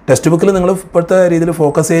 ടെക്സ്റ്റ് ബുക്കിൽ നിങ്ങൾ ഇപ്പോഴത്തെ രീതിയിൽ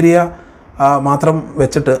ഫോക്കസ് ഏരിയ മാത്രം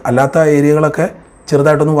വെച്ചിട്ട് അല്ലാത്ത ഏരിയകളൊക്കെ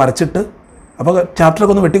ചെറുതായിട്ടൊന്ന് വരച്ചിട്ട്, അപ്പോൾ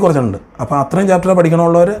ചാപ്റ്ററൊക്കെ ഒന്ന് വെട്ടിക്കുറച്ചിട്ടുണ്ട്. അപ്പോൾ അത്രയും ചാപ്റ്റർ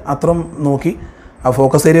പഠിക്കണമുള്ളവർ അത്രയും നോക്കി ആ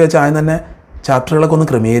ഫോക്കസ് ഏരിയ വെച്ച് ആദ്യം തന്നെ ചാപ്റ്ററുകളൊക്കെ ഒന്ന്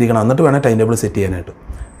ക്രമീകരിക്കണം. എന്നിട്ട് വേണം ടൈം ടേബിൾ സെറ്റ് ചെയ്യാനായിട്ട്.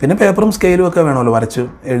 പിന്നെ പേപ്പറും സ്കെയിലും ഒക്കെ വേണമല്ലോ വരച്ച്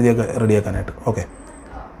എഴുതിയൊക്കെ റെഡിയാക്കാനായിട്ട്. ഓക്കെ,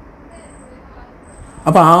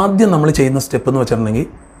 അപ്പോൾ ആദ്യം നമ്മൾ ചെയ്യുന്ന സ്റ്റെപ്പ് എന്ന് വെച്ചിട്ടുണ്ടെങ്കിൽ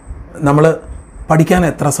നമ്മൾ പഠിക്കാൻ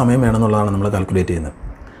എത്ര സമയം വേണമെന്നുള്ളതാണ് നമ്മൾ കാൽക്കുലേറ്റ് ചെയ്യുന്നത്.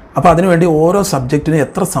 അപ്പോൾ അതിനുവേണ്ടി ഓരോ സബ്ജക്റ്റിനും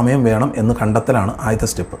എത്ര സമയം വേണം എന്ന് കണ്ടെത്തലാണ് ആദ്യത്തെ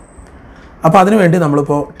സ്റ്റെപ്പ്. അപ്പോൾ അതിനുവേണ്ടി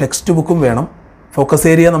നമ്മളിപ്പോൾ ടെക്സ്റ്റ് ബുക്കും വേണം, ഫോക്കസ്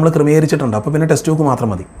ഏരിയ നമ്മൾ ക്രമീകരിച്ചിട്ടുണ്ട്. അപ്പോൾ പിന്നെ ടെക്സ്റ്റ് ബുക്ക് മാത്രം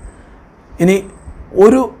മതി. ഇനി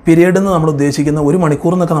ഒരു പീരീഡ് എന്ന് നമ്മൾ ഉദ്ദേശിക്കുന്ന 1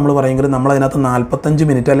 മണിക്കൂർ എന്നൊക്കെ നമ്മൾ പറയുമെങ്കിൽ നമ്മളതിനകത്ത് 45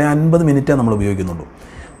 മിനിറ്റ് അല്ലെങ്കിൽ 50 മിനിറ്റേ നമ്മൾ ഉപയോഗിക്കുന്നുള്ളൂ.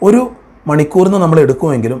 ഒരു മണിക്കൂറിന് നമ്മൾ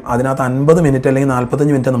എടുക്കുമെങ്കിലും അതിനകത്ത് 50 മിനിറ്റ് അല്ലെങ്കിൽ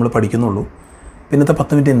 45 മിനിറ്റ് നമ്മൾ പഠിക്കുന്നുള്ളൂ. പിന്നത്തെ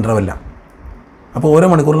 10 മിനിറ്റ് ഇൻ്റർവെല്ല. അപ്പോൾ ഓരോ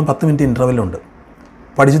മണിക്കൂറിലും 10 മിനിറ്റ് ഇൻ്റർവെല്ലുണ്ട്.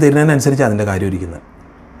 പഠിച്ച് തരുന്നതിനനുസരിച്ച് അതിൻ്റെ കാര്യം ഇരിക്കുന്നത്.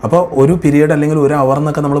 അപ്പോൾ ഒരു പീരീഡ് അല്ലെങ്കിൽ ഒരു അവർ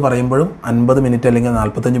എന്നൊക്കെ നമ്മൾ പറയുമ്പോഴും 50 മിനിറ്റ് അല്ലെങ്കിൽ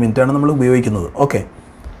 45 മിനിറ്റാണ് നമ്മൾ ഉപയോഗിക്കുന്നത്. ഓക്കെ,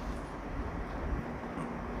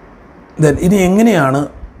 ഇനി എങ്ങനെയാണ്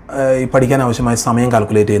ഈ പഠിക്കാൻ ആവശ്യമായ സമയം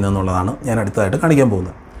കാൽക്കുലേറ്റ് ചെയ്യുന്നത് എന്നുള്ളതാണ് ഞാൻ അടുത്തതായിട്ട് കാണിക്കാൻ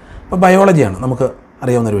പോകുന്നത്. അപ്പോൾ ബയോളജിയാണ് നമുക്ക്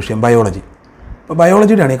അറിയാവുന്നൊരു വിഷയം, ബയോളജി. അപ്പോൾ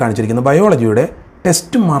ബയോളജിയുടെയാണ് ഈ കാണിച്ചിരിക്കുന്നത്. ബയോളജിയുടെ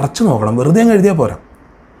ടെസ്റ്റ് മറച്ച് നോക്കണം, വെറുതെ അങ്ങ് എഴുതിയാൽ പോരാ.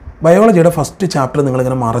 ബയോളജിയുടെ ഫസ്റ്റ് ചാപ്റ്റർ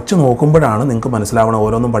നിങ്ങളിങ്ങനെ മറച്ച് നോക്കുമ്പോഴാണ് നിങ്ങൾക്ക് മനസ്സിലാവണം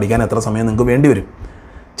ഓരോന്നും പഠിക്കാൻ എത്ര സമയം നിങ്ങൾക്ക് വേണ്ടി വരും.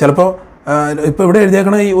 ചിലപ്പോൾ ഇപ്പോൾ ഇവിടെ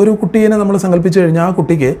എഴുതിയേക്കണ ഈ ഒരു കുട്ടീനെ നമ്മൾ സങ്കല്പിച്ച് കഴിഞ്ഞാൽ ആ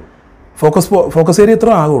കുട്ടിക്ക് ഫോക്കസ് ഏരിയ ഇത്ര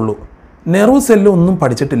ആകുള്ളൂ. നെർവ് സെല്ല് ഒന്നും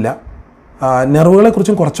പഠിച്ചിട്ടില്ല,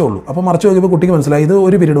 നെർവുകളെക്കുറിച്ചും കുറച്ചേ ഉള്ളൂ. അപ്പോൾ മറച്ച് നോക്കിയപ്പോൾ കുട്ടിക്ക് മനസ്സിലായി ഇത്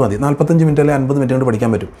ഒരു പീരീഡ് മതി, 45 മിനിറ്റ് അല്ലെങ്കിൽ 50 മിനിറ്റ് കൊണ്ട് പഠിക്കാൻ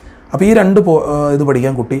പറ്റും. അപ്പോൾ ഈ 2 ഇത്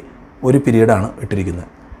പഠിക്കാൻ കുട്ടി ഒരു പീരീഡാണ് ഇട്ടിരിക്കുന്നത്.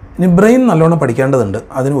 ഇനി ബ്രെയിൻ നല്ലോണം പഠിക്കേണ്ടതുണ്ട്,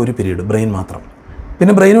 അതിന് ഒരു പീരീഡ് ബ്രെയിൻ മാത്രം.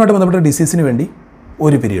 പിന്നെ ബ്രെയിനുമായിട്ട് ബന്ധപ്പെട്ട ഡിസീസിന് വേണ്ടി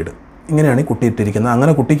ഒരു പീരീഡ്. ഇങ്ങനെയാണ് കുട്ടി ഇട്ടിരിക്കുന്നത്.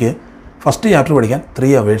 അങ്ങനെ കുട്ടിക്ക് ഫസ്റ്റ് ചാപ്റ്റർ പഠിക്കാൻ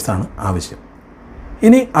 3 അവേഴ്സാണ് ആവശ്യം.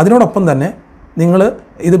 ഇനി അതിനോടൊപ്പം തന്നെ നിങ്ങൾ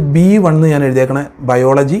ഇത് B1 ഞാൻ എഴുതിയേക്കണേ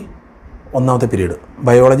biology 1ാമത്തെ period,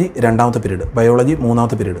 biology 2ാമത്തെ period, biology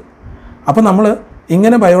 3ാമത്തെ period. അപ്പോൾ നമ്മൾ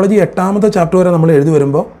ഇങ്ങനെ ബയോളജി 8ാമത്തെ ചാപ്റ്റർ വരെ നമ്മൾ എഴുതി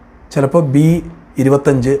വരുമ്പോൾ ചിലപ്പോൾ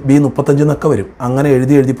B25, B35 എന്നൊക്കെ വരും. അങ്ങനെ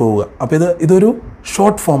എഴുതി പോവുക. അപ്പോൾ ഇതൊരു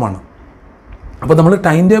ഷോർട്ട് ഫോമാണ്. അപ്പോൾ നമ്മൾ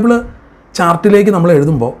ടൈം ടേബിൾ ചാർട്ടിലേക്ക് നമ്മൾ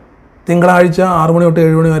എഴുതുമ്പോൾ തിങ്കളാഴ്ച 6 മണി തൊട്ട്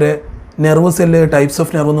 7 മണി വരെ nerve cell, types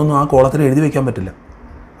of nerve എന്നൊന്നും ആ കോളത്തിൽ എഴുതി വയ്ക്കാൻ പറ്റില്ല.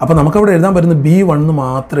 അപ്പോൾ നമുക്കവിടെ എഴുതാൻ പറ്റുന്ന B1 എന്ന്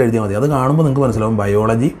മാത്രം എഴുതിയാൽ മതി. അത് കാണുമ്പോൾ നിങ്ങൾക്ക് മനസ്സിലാവും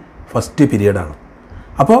ബയോളജി ഫസ്റ്റ് പീരീഡാണ്.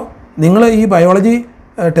 അപ്പോൾ നിങ്ങൾ ഈ ബയോളജി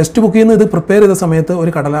ടെക്സ്റ്റ് ബുക്കിൽ നിന്ന് ഇത് പ്രിപ്പയർ ചെയ്ത സമയത്ത്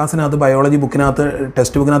ഒരു കടലാസിനകത്ത് ബയോളജി ബുക്കിനകത്ത്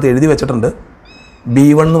ടെക്സ്റ്റ് ബുക്കിനകത്ത് എഴുതി വെച്ചിട്ടുണ്ട്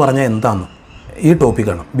B1 എന്ന് പറഞ്ഞാൽ എന്താണെന്ന്. ഈ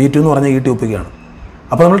ടോപ്പിക്കാണ്. B2 എന്ന് പറഞ്ഞാൽ ഈ ടോപ്പിക്കാണ്.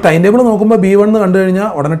 അപ്പോൾ നമ്മൾ ടൈം ടേബിൾ നോക്കുമ്പോൾ B1 എന്ന് കണ്ടു കഴിഞ്ഞാൽ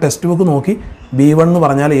ഉടനെ ടെക്സ്റ്റ് ബുക്ക് നോക്കി B1 എന്ന്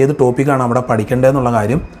പറഞ്ഞാൽ ഏത് ടോപ്പിക്കാണ് അവിടെ പഠിക്കേണ്ടതെന്നുള്ള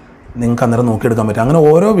കാര്യം നിങ്ങൾക്ക് അന്നേരം നോക്കിയെടുക്കാൻ പറ്റും. അങ്ങനെ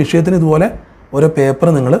ഓരോ വിഷയത്തിനും ഇതുപോലെ ഓരോ പേപ്പർ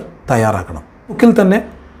നിങ്ങൾ തയ്യാറാക്കണം. ബുക്കിൽ തന്നെ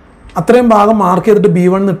അത്രയും ഭാഗം മാർക്ക് ചെയ്തിട്ട്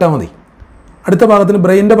B1 എന്ന് ഇട്ടാൽ മതി. അടുത്ത ഭാഗത്തിന്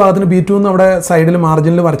ബ്രെയിൻ്റെ ഭാഗത്തിന് B2 എന്ന് അവിടെ സൈഡിൽ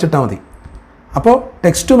മാർജിനിൽ വരച്ചിട്ടാൽ മതി. അപ്പോൾ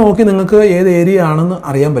ടെക്സ്റ്റ് നോക്കി നിങ്ങൾക്ക് ഏത് ഏരിയ ആണെന്ന്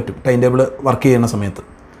അറിയാൻ പറ്റും ടൈം ടേബിൾ വർക്ക് ചെയ്യുന്ന സമയത്ത്.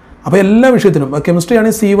 അപ്പോൾ എല്ലാ വിഷയത്തിനും കെമിസ്ട്രി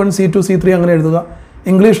ആണെങ്കിൽ C1, C2, C3 അങ്ങനെ എഴുതുക.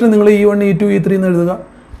 ഇംഗ്ലീഷിൽ നിങ്ങൾ E1, E2, E3 എന്ന് എഴുതുക.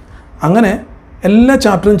 അങ്ങനെ എല്ലാ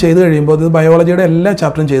ചാപ്റ്ററും ചെയ്ത് കഴിയുമ്പോൾ ഇത് ബയോളജിയുടെ എല്ലാ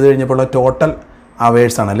ചാപ്റ്ററും ചെയ്ത് കഴിഞ്ഞപ്പോൾ ടോട്ടൽ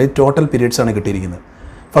അവേഴ്സാണ് അല്ലെങ്കിൽ ടോട്ടൽ പീരീഡ്സാണ് കിട്ടിയിരിക്കുന്നത്.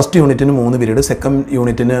 ഫസ്റ്റ് യൂണിറ്റിന് 3 പീരീഡ്, സെക്കൻഡ്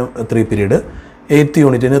യൂണിറ്റിന് 3 പീരീഡ്, 8th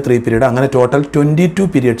യൂണിറ്റിന് 3 പീരീഡ്, അങ്ങനെ ടോട്ടൽ 22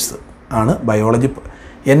 പീരീഡ്സ് ആണ് ബയോളജി.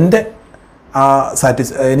 എൻ്റെ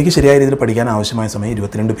എനിക്ക് ശരിയായ രീതിയിൽ പഠിക്കാൻ ആവശ്യമായ സമയം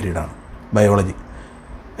 22 പീരീഡാണ് ബയോളജി.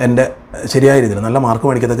 എൻ്റെ ശരിയായ രീതിയിൽ നല്ല മാർക്ക്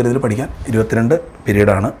മേടിക്കത്തക്ക രീതിയിൽ പഠിക്കാൻ 22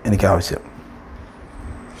 പീരീഡാണ് എനിക്ക് ആവശ്യം.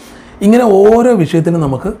 ഇങ്ങനെ ഓരോ വിഷയത്തിനും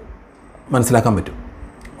നമുക്ക് മനസ്സിലാക്കാൻ പറ്റും.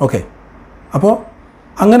 ഓക്കെ, അപ്പോൾ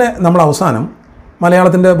അങ്ങനെ നമ്മൾ അവസാനം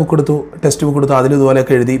മലയാളത്തിൻ്റെ ബുക്ക് എടുത്തു, ടെക്സ്റ്റ് ബുക്ക് എടുത്തു, അതിൽ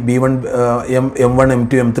ഇതുപോലെയൊക്കെ എഴുതി B1, M1,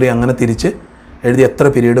 M2, M3 അങ്ങനെ തിരിച്ച് എഴുതി എത്ര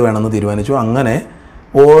പീരീഡ് വേണമെന്ന് തീരുമാനിച്ചു. അങ്ങനെ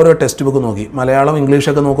ഓരോ ടെക്സ്റ്റ് ബുക്ക് നോക്കി. മലയാളം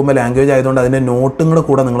ഇംഗ്ലീഷൊക്കെ നോക്കുമ്പോൾ ലാംഗ്വേജ് ആയതുകൊണ്ട് അതിൻ്റെ നോട്ടും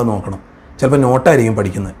കൂടെ നിങ്ങൾ നോക്കണം. ചിലപ്പോൾ നോട്ടായിരിക്കും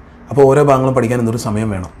പഠിക്കുന്നത്. അപ്പോൾ ഓരോ ഭാഗങ്ങളും പഠിക്കാൻ എന്തൊരു സമയം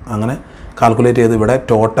വേണം. അങ്ങനെ കാൽക്കുലേറ്റ് ചെയ്ത് ഇവിടെ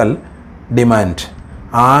ടോട്ടൽ ഡിമാൻഡ്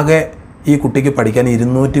ആകെ ഈ കുട്ടിക്ക് പഠിക്കാൻ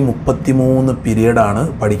 233 പീരീഡാണ്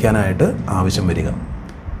പഠിക്കാനായിട്ട് ആവശ്യം വരിക,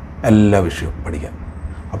 എല്ലാ വിഷയവും പഠിക്കാൻ.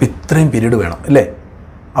 അപ്പോൾ ഇത്രയും പീരീഡ് വേണം അല്ലേ?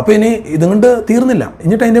 അപ്പോൾ ഇനി ഇതുകൊണ്ട് തീർന്നില്ല.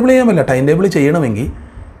 ഇനി ടൈം ടേബിൾ ചെയ്യാൻ പറ്റില്ല. ടൈം ടേബിൾ ചെയ്യണമെങ്കിൽ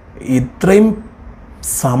ഇത്രയും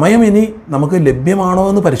സമയം ഇനി നമുക്ക് ലഭ്യമാണോ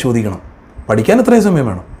എന്ന് പരിശോധിക്കണം. പഠിക്കാൻ ഇത്രയും സമയം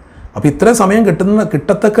വേണം. അപ്പോൾ ഇത്രയും സമയം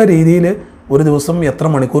കിട്ടത്തക്ക രീതിയിൽ ഒരു ദിവസം എത്ര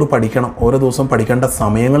മണിക്കൂർ പഠിക്കണം, ഓരോ ദിവസം പഠിക്കേണ്ട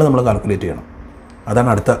സമയങ്ങൾ നമ്മൾ കാൽക്കുലേറ്റ് ചെയ്യണം. അതാണ്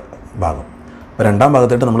അടുത്ത ഭാഗം. അപ്പോൾ രണ്ടാം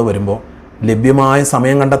ഭാഗത്തായിട്ട് നമ്മൾ വരുമ്പോൾ ലഭ്യമായ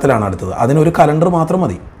സമയം കണ്ടെത്തലാണ് അടുത്തത്. അതിനൊരു കലണ്ടർ മാത്രം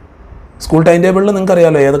മതി. സ്കൂൾ ടൈം ടേബിളിൽ നിങ്ങൾക്ക്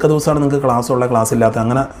അറിയാമല്ലോ ഏതൊക്കെ ദിവസമാണ് നിങ്ങൾക്ക് ക്ലാസ് ഉള്ള, ക്ലാസ് ഇല്ലാത്ത,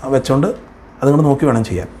 അങ്ങനെ വെച്ചുകൊണ്ട് അത് നിങ്ങൾ നോക്കി വേണം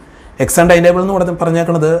ചെയ്യാൻ. എക്സാം ടൈം ടേബിൾ എന്ന്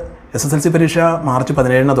പറഞ്ഞേക്കുന്നത് SSLC പരീക്ഷ മാർച്ച്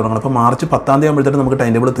 17 തുടങ്ങണം. അപ്പോൾ മാർച്ച് 10 ആകുമ്പോഴത്തേക്ക് നമുക്ക്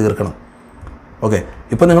ടൈം ടേബിൾ തീർക്കണം. ഓക്കെ,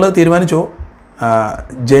 ഇപ്പോൾ നിങ്ങൾ തീരുമാനിച്ചോ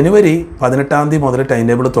ജനുവരി 18 മുതൽ ടൈം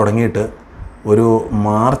ടേബിൾ തുടങ്ങിയിട്ട് ഒരു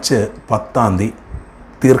മാർച്ച് 10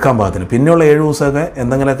 തീർക്കാൻ പാകത്തിന്. പിന്നെയുള്ള 7 ദിവസമൊക്കെ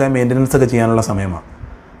എന്തെങ്കിലുമൊക്കെ മെയിൻ്റനൻസ് ഒക്കെ ചെയ്യാനുള്ള സമയമാണ്.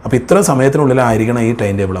 അപ്പോൾ ഇത്ര സമയത്തിനുള്ളിലായിരിക്കണം ഈ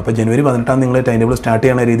ടൈം ടേബിൾ. അപ്പോൾ ജനുവരി 18 നിങ്ങൾ ടൈം ടേബിൾ സ്റ്റാർട്ട്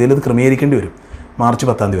ചെയ്യുന്ന രീതിയിൽ ഇത് ക്രമീകരിക്കേണ്ടി വരും മാർച്ച്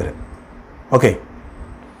 10 വരെ. ഓക്കെ,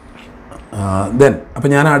 ദെൻ അപ്പോൾ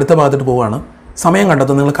ഞാൻ അടുത്ത ഭാഗത്തോട്ട് പോവുകയാണ്. സമയം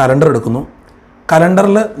കണ്ടെത്തും. നിങ്ങൾ കലണ്ടർ എടുക്കുന്നു.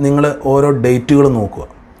 കലണ്ടറിൽ നിങ്ങൾ ഓരോ ഡേറ്റുകൾ നോക്കുക.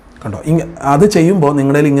 കണ്ടോ, അത് ചെയ്യുമ്പോൾ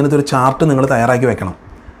നിങ്ങളുടെ ഇങ്ങനത്തെ ഒരു ചാർട്ട് നിങ്ങൾ തയ്യാറാക്കി വെക്കണം.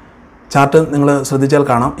 ചാർട്ട് നിങ്ങൾ ശ്രദ്ധിച്ചാൽ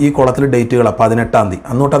കാണാം. ഈ കുളത്തിൽ ഡേറ്റുകളാണ് 18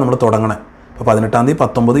 അന്നോട്ടാണ് നമ്മൾ തുടങ്ങണേ. അപ്പോൾ 18,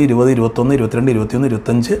 19, 20, 21, 22, 21,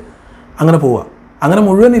 25 അങ്ങനെ പോവുക. അങ്ങനെ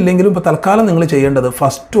മുഴുവൻ ഇല്ലെങ്കിലും ഇപ്പോൾ തൽക്കാലം നിങ്ങൾ ചെയ്യേണ്ടത്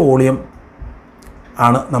ഫസ്റ്റ് വോളിയം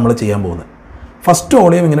ആണ് നമ്മൾ ചെയ്യാൻ പോകുന്നത്. ഫസ്റ്റ്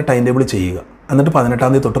വോളിയം ഇങ്ങനെ ടൈം ടേബിൾ ചെയ്യുക. എന്നിട്ട്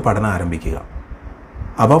 18 തൊട്ട് പഠനം ആരംഭിക്കുക.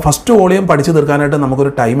 അപ്പോൾ ഫസ്റ്റ് വോളിയം പഠിച്ചു തീർക്കാനായിട്ട്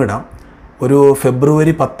നമുക്കൊരു ടൈം ഇടാം. ഒരു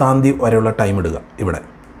ഫെബ്രുവരി 10 വരെയുള്ള ടൈം ഇടുക. ഇവിടെ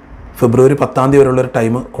ഫെബ്രുവരി 10 വരെയുള്ളൊരു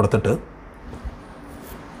ടൈം കൊടുത്തിട്ട്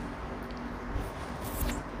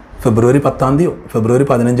ഫെബ്രുവരി 10 ഫെബ്രുവരി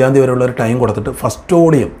 15 വരെയുള്ളൊരു ടൈം കൊടുത്തിട്ട് ഫസ്റ്റ്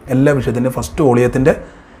വോളിയം എല്ലാ വിഷയത്തിൻ്റെ ഫസ്റ്റ് വോളിയത്തിൻ്റെ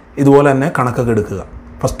ഇതുപോലെ തന്നെ കണക്കൊക്കെ എടുക്കുക.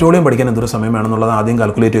 ഫസ്റ്റ് വോളിയം പഠിക്കാൻ എന്തൊരു സമയം വേണമെന്നുള്ളത് ആദ്യം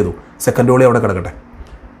കാൽക്കുലേറ്റ് ചെയ്തു. സെക്കൻഡ് വോളിയം അവിടെ കിടക്കട്ടെ,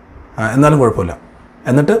 എന്നാലും കുഴപ്പമില്ല.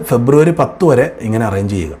 എന്നിട്ട് ഫെബ്രുവരി 10 വരെ ഇങ്ങനെ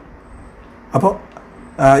അറേഞ്ച് ചെയ്യുക. അപ്പോൾ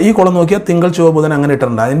ഈ കുളം നോക്കിയാൽ തിങ്കൾ, ചൊവ്വ, ബുധൻ അങ്ങനെ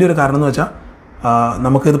ഇട്ടിട്ടുണ്ട്. അതിൻ്റെ ഒരു കാരണം എന്ന് വെച്ചാൽ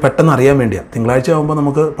നമുക്കിത് പെട്ടെന്ന് അറിയാൻ വേണ്ടിയാണ്. തിങ്കളാഴ്ച ആകുമ്പോൾ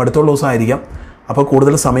നമുക്ക് പഠിത്തമുള്ള ദിവസമായിരിക്കാം. അപ്പോൾ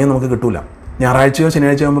കൂടുതൽ സമയം നമുക്ക് കിട്ടില്ല. ഞായറാഴ്ചയോ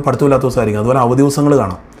ശനിയാഴ്ച ആകുമ്പോൾ പഠിത്തമില്ലാത്ത ദിവസമായിരിക്കും. അതുപോലെ അവധി ദിവസങ്ങൾ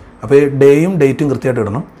കാണാം. അപ്പോൾ ഈ ഡേയും ഡേറ്റും കൃത്യമായിട്ട്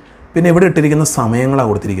ഇടണം. പിന്നെ ഇവിടെ ഇട്ടിരിക്കുന്ന സമയങ്ങളാണ്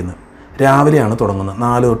കൊടുത്തിരിക്കുന്നത്. രാവിലെയാണ് തുടങ്ങുന്നത്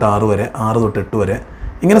 4 തൊട്ട് 6 വരെ, 6 തൊട്ട് 8 വരെ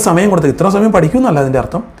ഇങ്ങനെ സമയം കൊടുത്ത് ഇത്ര സമയം പഠിക്കുമെന്നല്ല അതിൻ്റെ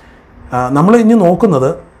അർത്ഥം. നമ്മൾ ഇനി നോക്കുന്നത്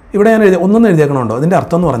ഇവിടെ ഞാൻ ഒന്നും എഴുതിയേക്കണമുണ്ടോ. അതിൻ്റെ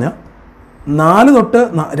അർത്ഥം എന്ന് പറഞ്ഞാൽ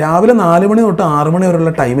രാവിലെ 4 മണി തൊട്ട് 6 മണി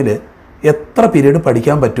വരെയുള്ള ടൈമിൽ എത്ര പീരീഡ്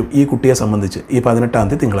പഠിക്കാൻ പറ്റും ഈ കുട്ടിയെ സംബന്ധിച്ച് ഈ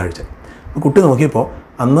 18 തിങ്കളാഴ്ച. കുട്ടി നോക്കിയപ്പോൾ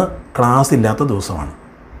അന്ന് ക്ലാസ് ഇല്ലാത്ത ദിവസമാണ്.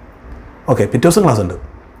 ഓക്കെ, പിറ്റേ ദിവസം ക്ലാസ് ഉണ്ട്.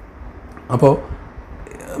 അപ്പോൾ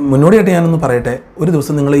മുന്നോടിയായിട്ട് ഞാനൊന്ന് പറയട്ടെ. ഒരു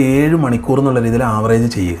ദിവസം നിങ്ങൾ 7 മണിക്കൂർ എന്നുള്ള രീതിയിൽ ആവറേജ്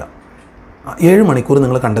ചെയ്യുക. 7 മണിക്കൂർ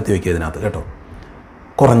നിങ്ങൾ കണ്ടെത്തി വയ്ക്കുക ഇതിനകത്ത് കേട്ടോ,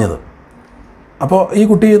 കുറഞ്ഞത്. അപ്പോൾ ഈ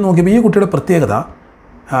കുട്ടി നോക്കിയപ്പോൾ ഈ കുട്ടിയുടെ പ്രത്യേകത,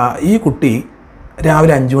 ഈ കുട്ടി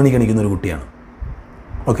രാവിലെ 5 മണിക്ക് എണീക്കുന്ന ഒരു കുട്ടിയാണ്.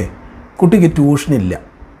 ഓക്കെ, കുട്ടിക്ക് ട്യൂഷനില്ല,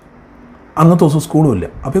 അന്നത്തെ ദിവസം സ്കൂളും ഇല്ല.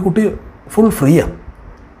 അപ്പോൾ ഈ കുട്ടി ഫുൾ ഫ്രീയാണ്.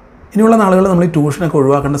 ഇനിയുള്ള നാളുകൾ നമ്മൾ ഈ ട്യൂഷനൊക്കെ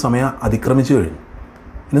ഒഴിവാക്കേണ്ട സമയം അതിക്രമിച്ചു കഴിഞ്ഞു.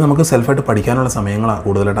 ഇനി നമുക്ക് സെൽഫായിട്ട് പഠിക്കാനുള്ള സമയങ്ങളാണ്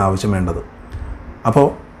കൂടുതലായിട്ട് ആവശ്യം വേണ്ടത്. അപ്പോൾ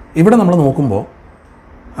ഇവിടെ നമ്മൾ നോക്കുമ്പോൾ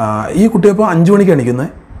ഈ കുട്ടിയപ്പോൾ 5 മണിക്ക് എണീക്കുന്നത്.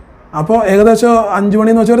 അപ്പോൾ ഏകദേശം 5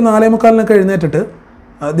 മണിയെന്ന് വെച്ചാൽ ഒരു 4:45 എഴുന്നേറ്റിട്ട്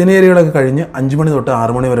ദിനചര്യകളൊക്കെ കഴിഞ്ഞ് 5 മണി തൊട്ട്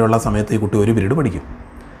 6 മണി വരെയുള്ള സമയത്ത് ഈ കുട്ടി ഒരു പീരീഡ് പഠിക്കും.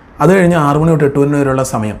 അത് കഴിഞ്ഞ് 6 മണി തൊട്ട് 8 മണി വരെയുള്ള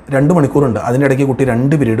സമയം 2 മണിക്കൂറുണ്ട്. അതിൻ്റെ ഇടയ്ക്ക് കുട്ടി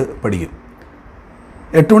 2 പീരീഡ് പഠിക്കും.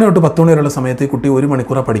 8 മണി തൊട്ട് 10 മണി വരെയുള്ള സമയത്ത് ഈ കുട്ടി 1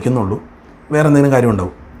 മണിക്കൂറേ പഠിക്കുന്നുള്ളൂ. വേറെ എന്തെങ്കിലും കാര്യം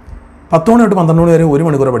ഉണ്ടാവും. 10 മണി തൊട്ട് 12 മണി വരെ 1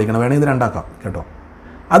 മണിക്കൂറേ പഠിക്കണം. വേണമെങ്കിൽ ഇത് 2 ആക്കാം കേട്ടോ.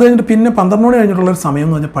 അത് കഴിഞ്ഞിട്ട് പിന്നെ 12 മണി കഴിഞ്ഞിട്ടുള്ളൊരു സമയം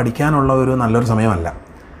എന്ന് പറഞ്ഞാൽ പഠിക്കാനുള്ള ഒരു നല്ലൊരു സമയമല്ല.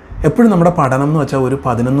 എപ്പോഴും നമ്മുടെ പഠനം എന്ന് വെച്ചാൽ ഒരു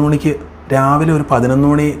 11 മണിക്ക് രാവിലെ ഒരു 11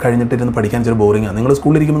 മണി കഴിഞ്ഞിട്ടിരുന്ന് പഠിക്കാൻ ഇച്ചിരി ബോറിങ്ങാണ്. നിങ്ങൾ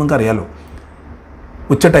സ്കൂളിലിരിക്കുമ്പോൾ നിങ്ങൾക്ക് അറിയാമല്ലോ,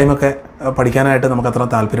 ഉച്ച ടൈമൊക്കെ പഠിക്കാനായിട്ട് നമുക്ക് അത്ര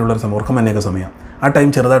താല്പര്യമുള്ളൊരു സമയം, ഉറക്കം തന്നെയൊക്കെ സമയം. ആ ടൈം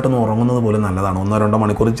ചെറുതായിട്ടൊന്ന് ഉറങ്ങുന്നത് പോലും നല്ലതാണ്. 1-2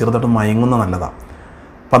 മണിക്കൂർ ചെറുതായിട്ട് മയങ്ങുന്ന നല്ലതാണ്.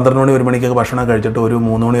 12 മണി 1 മണിക്കൊക്കെ ഭക്ഷണം കഴിച്ചിട്ട് ഒരു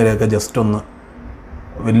 3 മണി വരെയൊക്കെ ജസ്റ്റ് ഒന്ന്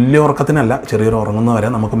വലിയ ഉറക്കത്തിനല്ല, ചെറിയൊരു ഉറങ്ങുന്നവരെ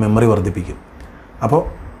നമുക്ക് മെമ്മറി വർദ്ധിപ്പിക്കും. അപ്പോൾ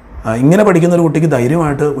ഇങ്ങനെ പഠിക്കുന്ന ഒരു കുട്ടിക്ക്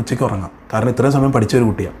ധൈര്യമായിട്ട് ഉച്ചയ്ക്ക് ഉറങ്ങാം. കാരണം ഇത്രയും സമയം പഠിച്ച ഒരു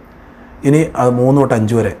കുട്ടിയാണ്. ഇനി അത് 3 തൊട്ട്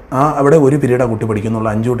 5 വരെ അവിടെ 1 പീരീഡ് ആ കുട്ടി പഠിക്കുന്നുള്ളൂ.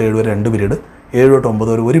 5 തൊട്ട് 7 വരെ 2 പീരീഡ്, 7 തൊട്ട്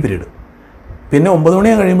 9 വരെ 1 പീരീഡ്. പിന്നെ 9 മണി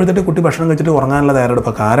കഴിയുമ്പോഴത്തേക്ക് കുട്ടി ഭക്ഷണം കഴിച്ചിട്ട് ഉറങ്ങാനുള്ള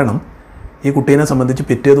തയ്യാറെടുപ്പ്. കാരണം ഈ കുട്ടീനെ സംബന്ധിച്ച്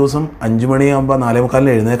പിറ്റേ ദിവസം 5 മണിയാകുമ്പോൾ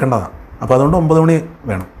 4:45 എഴുന്നേൽക്കേണ്ടതാണ്. അപ്പോൾ അതുകൊണ്ട് 9 മണി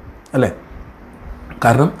വേണം അല്ലേ?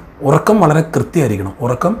 കാരണം ഉറക്കം വളരെ കൃത്യമായിരിക്കണം.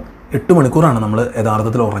 ഉറക്കം 8 മണിക്കൂറാണ് നമ്മൾ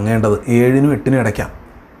യഥാർത്ഥത്തിൽ ഉറങ്ങേണ്ടത്. 7-നും 8-നും ഇടയ്ക്കാണ്.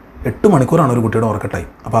 8 മണിക്കൂറാണ് ഒരു കുട്ടിയുടെ ഉറക്ക ടൈം.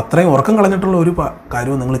 അപ്പോൾ അത്രയും ഉറക്കം കളഞ്ഞിട്ടുള്ള ഒരു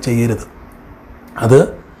കാര്യവും നിങ്ങൾ ചെയ്യരുത്. അത്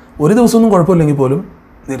ഒരു ദിവസമൊന്നും കുഴപ്പമില്ലെങ്കിൽ പോലും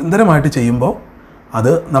നിരന്തരമായിട്ട് ചെയ്യുമ്പോൾ അത്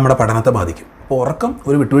നമ്മുടെ പഠനത്തെ ബാധിക്കും. അപ്പോൾ ഉറക്കം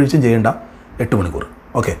ഒരു വിട്ടുവീഴ്ചയും ചെയ്യേണ്ട, 8 മണിക്കൂർ.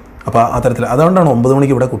 ഓക്കെ. അപ്പോൾ ആ തരത്തിൽ അതുകൊണ്ടാണ് 9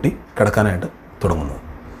 മണിക്ക് ഇവിടെ കുട്ടി കിടക്കാനായിട്ട് തുടങ്ങുന്നത്.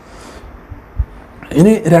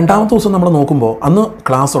 ഇനി രണ്ടാമത്തെ ദിവസം നമ്മൾ നോക്കുമ്പോൾ അന്ന്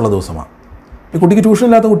ക്ലാസ് ഉള്ള ദിവസമാണ്. ഈ കുട്ടിക്ക് ട്യൂഷൻ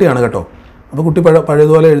ഇല്ലാത്ത കുട്ടിയാണ് കേട്ടോ. അപ്പോൾ കുട്ടി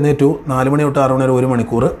പഴയതുപോലെ എഴുന്നേറ്റു. 4 മണി തൊട്ട് 6 മണി വരെ 1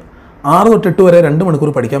 മണിക്കൂർ, 6 തൊട്ട് 8 വരെ 2 മണിക്കൂർ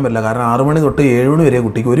പഠിക്കാൻ പറ്റില്ല. കാരണം 6 മണി തൊട്ട് 7 മണി വരെ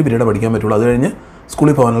കുട്ടിക്ക് 1 പീരീഡ് പഠിക്കാൻ പറ്റുള്ളൂ. അത് കഴിഞ്ഞ്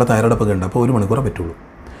സ്കൂളിൽ പോകാനുള്ള തയ്യാറെടുപ്പൊക്കെ ഉണ്ട്. അപ്പോൾ 1 മണിക്കൂറേ പറ്റുള്ളൂ.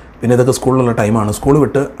 പിന്നെ ഇതൊക്കെ സ്കൂളിലുള്ള ടൈമാണ്. സ്കൂൾ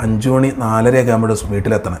വിട്ട് 5 മണി 4:30 ആകുമ്പോൾ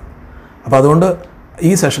വീട്ടിലെത്തണം. അപ്പോൾ അതുകൊണ്ട്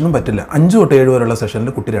ഈ സെഷനും പറ്റില്ല. 5 തൊട്ട് 7 വരെയുള്ള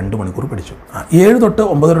സെഷനിൽ കുട്ടി 2 മണിക്കൂർ പഠിച്ചു. 7 തൊട്ട്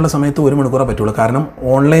 9 വരെയുള്ള സമയത്ത് 1 മണിക്കൂറേ പറ്റുള്ളൂ. കാരണം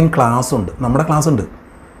ഓൺലൈൻ ക്ലാസ് ഉണ്ട്, നമ്മുടെ ക്ലാസ് ഉണ്ട്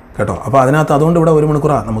കേട്ടോ. അപ്പോൾ അതിനകത്ത് അതുകൊണ്ട് ഇവിടെ 1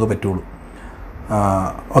 മണിക്കൂറാണ് നമുക്ക് പറ്റുള്ളൂ.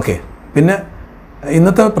 ഓക്കെ. പിന്നെ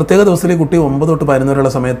ഇന്നത്തെ പ്രത്യേക ദിവസത്തിൽ കുട്ടി 9 തൊട്ട് 11 വരെയുള്ള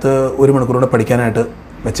സമയത്ത് 1 മണിക്കൂറൂടെ പഠിക്കാനായിട്ട്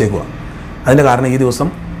വെച്ചേക്കുക. അതിൻ്റെ കാരണം ഈ ദിവസം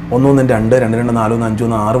 1 1 2 2 2 4 1 5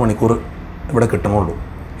 1 6 മണിക്കൂർ ഇവിടെ കിട്ടണുള്ളൂ.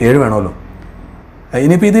 7 വേണമല്ലോ.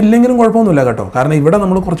 ഇനിയിപ്പോൾ ഇതില്ലെങ്കിലും കുഴപ്പമൊന്നുമില്ല കേട്ടോ. കാരണം ഇവിടെ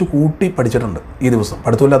നമ്മൾ കുറച്ച് കൂട്ടി പഠിച്ചിട്ടുണ്ട്. ഈ ദിവസം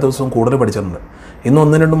പഠിത്തമില്ലാത്ത ദിവസവും കൂടുതൽ പഠിച്ചിട്ടുണ്ട്. ഇന്ന്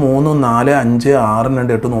 1 2 3 4 5 6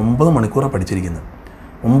 2 8 9 മണിക്കൂറാണ് പഠിച്ചിരിക്കുന്നത്.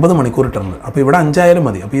 9 മണിക്കൂർ ഇട്ടിട്ടുണ്ട്. അപ്പോൾ ഇവിടെ 5 ആയാലും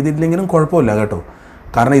മതി. അപ്പോൾ ഇതില്ലെങ്കിലും കുഴപ്പമില്ല കേട്ടോ.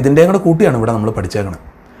 കാരണം ഇതിൻ്റെയും കൂടെ കൂട്ടിയാണ് ഇവിടെ നമ്മൾ പഠിച്ചേക്കണത്.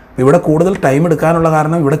 അപ്പോൾ ഇവിടെ കൂടുതൽ ടൈം എടുക്കാനുള്ള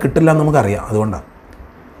കാരണം ഇവിടെ കിട്ടില്ല എന്ന് നമുക്കറിയാം. അതുകൊണ്ടാണ്.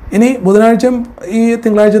 ഇനി ബുധനാഴ്ചയും ഈ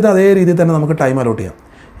തിങ്കളാഴ്ചത്തെ അതേ രീതിയിൽ തന്നെ നമുക്ക് ടൈം അലോട്ട് ചെയ്യാം.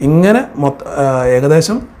 ഇങ്ങനെ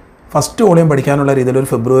ഏകദേശം ഫസ്റ്റ് വോളിയം പഠിക്കാനുള്ള രീതിയിൽ ഒരു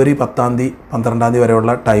ഫെബ്രുവരി 10-ാം തീയതി 12-ാം തീയതി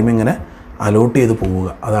വരെയുള്ള ടൈം ഇങ്ങനെ അലോട്ട് ചെയ്ത് പോവുക.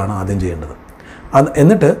 അതാണ് ആദ്യം ചെയ്യേണ്ടത്.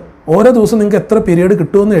 എന്നിട്ട് ഓരോ ദിവസം നിങ്ങൾക്ക് എത്ര പീരീഡ്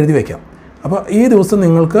കിട്ടുമെന്ന് എഴുതി വയ്ക്കാം. അപ്പോൾ ഈ ദിവസം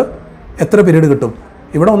നിങ്ങൾക്ക് എത്ര പീരീഡ് കിട്ടും?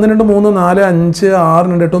 ഇവിടെ 1 2 3 4 5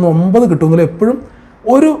 6 2 8 9 കിട്ടുമെങ്കിൽ എപ്പോഴും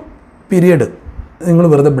ഒരു പീരീഡ് നിങ്ങൾ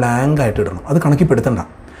വെറുതെ ബ്ലാങ്ക് ആയിട്ട് ഇടണം. അത് കണക്കിപ്പെടുത്തണ്ട.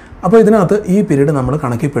 അപ്പോൾ ഇതിനകത്ത് ഈ പീരീഡ് നമ്മൾ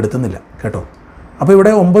കണക്കിപ്പെടുത്തുന്നില്ല കേട്ടോ. അപ്പോൾ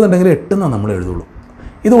ഇവിടെ 9 ഉണ്ടെങ്കിൽ 8 എന്നാണ് നമ്മൾ എഴുതുള്ളൂ.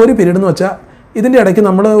 ഇത് ഒരു പീരീഡ് എന്ന് വെച്ചാൽ ഇതിൻ്റെ ഇടയ്ക്ക്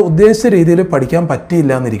നമ്മൾ ഉദ്ദേശിച്ച രീതിയിൽ പഠിക്കാൻ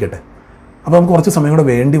പറ്റിയില്ല എന്നിരിക്കട്ടെ. അപ്പോൾ നമുക്ക് കുറച്ച് സമയം കൂടെ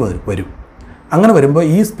വേണ്ടി വരും. അങ്ങനെ വരുമ്പോൾ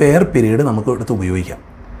ഈ സ്പെയർ പീരീഡ് നമുക്ക് എടുത്ത് ഉപയോഗിക്കാം.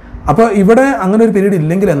 അപ്പോൾ ഇവിടെ അങ്ങനെ ഒരു പീരീഡ്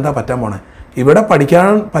ഇല്ലെങ്കിൽ എന്താ പറ്റാൻ പോണേ? ഇവിടെ പഠിക്കാൻ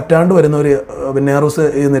പറ്റാണ്ട് വരുന്നവർ നേർവസ്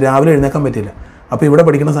രാവിലെ എഴുന്നേക്കാൻ പറ്റില്ല. അപ്പോൾ ഇവിടെ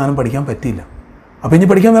പഠിക്കുന്ന സാധനം പഠിക്കാൻ പറ്റിയില്ല. അപ്പോൾ ഇനി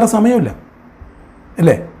പഠിക്കാൻ വേറെ സമയമില്ല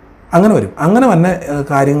അല്ലേ? അങ്ങനെ വരും. അങ്ങനെ വന്ന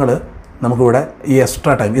കാര്യങ്ങൾ നമുക്കിവിടെ ഈ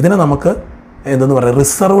എക്സ്ട്രാ ടൈം, ഇതിനെ നമുക്ക് എന്തെന്ന് പറയാം,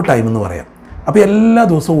 റിസർവ് ടൈം എന്ന് പറയാം. അപ്പോൾ എല്ലാ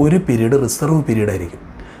ദിവസവും ഒരു പീരീഡ് റിസർവ് പീരീഡ് ആയിരിക്കും.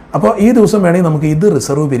 അപ്പോൾ ഈ ദിവസം വേണമെങ്കിൽ നമുക്ക് ഇത്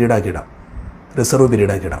റിസർവ് പീരീഡ്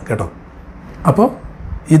ആക്കിയിടാം കേട്ടോ. അപ്പോൾ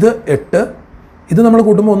ഇത് 8, ഇത് നമ്മൾ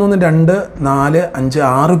കൂട്ടുമ്പോൾ 1 1 2 4 5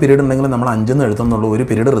 6 പീരീഡ് ഉണ്ടെങ്കിൽ നമ്മൾ 5 എന്ന് എഴുതുന്നുള്ളൂ. ഒരു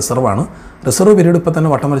പീരീഡ് റിസർവാണ്. റിസർവ് പീരീഡ് ഇപ്പോൾ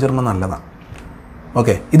തന്നെ വട്ടം വരച്ചിടണം നല്ലതാണ്.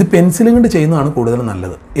 ഓക്കെ. ഇത് പെൻസിലും കൊണ്ട് ചെയ്യുന്നതാണ് കൂടുതൽ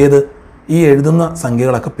നല്ലത്. ഏത് ഈ എഴുതുന്ന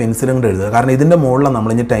സംഖ്യകളൊക്കെ പെൻസിലും കൊണ്ട് എഴുതുക. കാരണം ഇതിൻ്റെ മുകളിലാണ്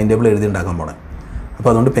നമ്മളിനി ടൈം ടേബിൾ എഴുതി ഉണ്ടാക്കാൻ പോണേ. അപ്പോൾ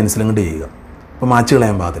അതുകൊണ്ട് പെൻസിലും കൊണ്ട് ചെയ്യുക. അപ്പോൾ മാച്ച്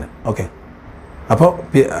കളയാൻ പാകത്തിന്. ഓക്കെ. അപ്പോൾ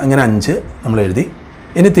ഇങ്ങനെ 5 നമ്മൾ എഴുതി.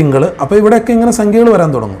 ഇനി തിങ്കൾ. അപ്പോൾ ഇവിടെയൊക്കെ ഇങ്ങനെ സംഖ്യകൾ വരാൻ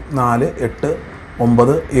തുടങ്ങും. 4 8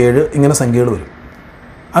 9 7 ഇങ്ങനെ സംഖ്യകൾ വരും.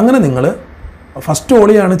 അങ്ങനെ നിങ്ങൾ ഫസ്റ്റ്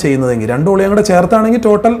ഓളിയാണ് ചെയ്യുന്നതെങ്കിൽ 2 ഓളിയും കൂടെ ചേർത്താണെങ്കിൽ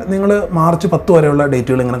ടോട്ടൽ നിങ്ങൾ മാർച്ച് 10 വരെയുള്ള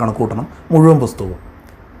ഡേറ്റുകൾ ഇങ്ങനെ കണക്ക് കൂട്ടണം, മുഴുവൻ പുസ്തകവും.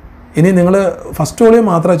 ഇനി നിങ്ങൾ ഫസ്റ്റ് ഓളിയം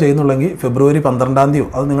മാത്രമേ ചെയ്യുന്നുള്ളെങ്കിൽ ഫെബ്രുവരി 12-ാം തീയതിയോ,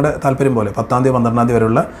 അത് നിങ്ങളുടെ താല്പര്യം പോലെ 10-ാം തീയതി 12-ാം തീയതി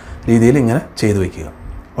വരെയുള്ള രീതിയിൽ ഇങ്ങനെ ചെയ്തു വയ്ക്കുക.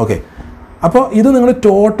 ഓക്കെ. അപ്പോൾ ഇത് നിങ്ങൾ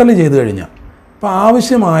ടോട്ടൽ ചെയ്ത് കഴിഞ്ഞാൽ അപ്പോൾ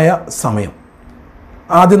ആവശ്യമായ സമയം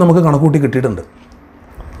ആദ്യം നമുക്ക് കണക്കൂട്ടി കിട്ടിയിട്ടുണ്ട്.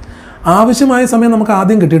 ആവശ്യമായ സമയം നമുക്ക്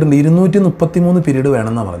ആദ്യം കിട്ടിയിട്ടുണ്ട് 233 പീരീഡ്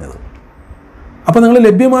വേണമെന്നാണ് പറഞ്ഞത്. അപ്പോൾ നിങ്ങൾ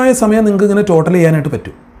ലഭ്യമായ സമയം നിങ്ങൾക്ക് ഇങ്ങനെ ടോട്ടൽ ചെയ്യാനായിട്ട്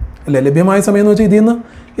പറ്റും അല്ലേ? ലഭ്യമായ സമയം എന്ന് വെച്ചാൽ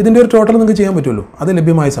ഇതിൻ്റെ ഒരു ടോട്ടൽ നിങ്ങൾക്ക് ചെയ്യാൻ പറ്റുമല്ലോ, അത്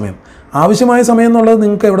ലഭ്യമായ സമയം. ആവശ്യമായ സമയം എന്നുള്ളത്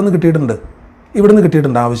നിങ്ങൾക്ക് എവിടെ നിന്ന് കിട്ടിയിട്ടുണ്ട്? ഇവിടെ നിന്ന്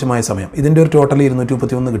കിട്ടിയിട്ടുണ്ട് ആവശ്യമായ സമയം. ഇതിൻ്റെ ഒരു ടോട്ടൽ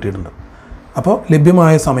 231 കിട്ടിയിട്ടുണ്ട്. അപ്പോൾ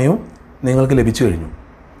ലഭ്യമായ സമയവും നിങ്ങൾക്ക് ലഭിച്ചു കഴിഞ്ഞു.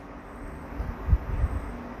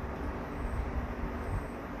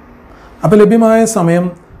 അപ്പോൾ ലഭ്യമായ സമയം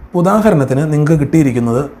ഉദാഹരണത്തിന് നിങ്ങൾക്ക്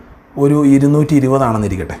കിട്ടിയിരിക്കുന്നത് ഒരു 220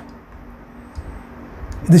 ആണെന്നിരിക്കട്ടെ.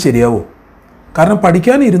 ഇത് ശരിയാവോ? കാരണം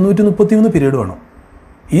പഠിക്കാൻ 233 പീരീഡ് വേണം.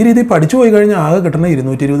 ഈ രീതി പഠിച്ചു പോയി കഴിഞ്ഞാൽ ആകെ കിട്ടുന്ന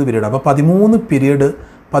 220 പീരീഡ്. അപ്പോൾ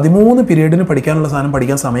 13 പീരീഡിന് പഠിക്കാനുള്ള സാധനം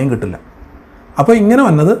പഠിക്കാൻ സമയം കിട്ടില്ല. അപ്പോൾ ഇങ്ങനെ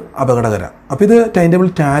വന്നത് അപകടകരമാണ്. അപ്പോൾ ഇത് ടൈം ടേബിൾ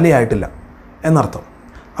ടാലി ആയിട്ടില്ല എന്നർത്ഥം.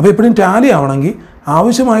 അപ്പോൾ എപ്പോഴും ടാലി ആവണമെങ്കിൽ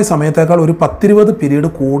ആവശ്യമായ സമയത്തേക്കാൾ ഒരു 10-20 പീരീഡ്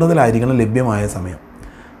കൂടുതലായിരിക്കണം ലഭ്യമായ സമയം.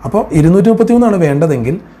 അപ്പോൾ 233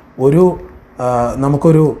 വേണ്ടതെങ്കിൽ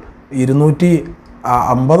നമുക്കൊരു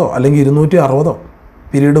 250 അല്ലെങ്കിൽ 260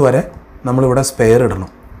 പീരീഡ് വരെ നമ്മളിവിടെ സ്പെയർ ഇടണം.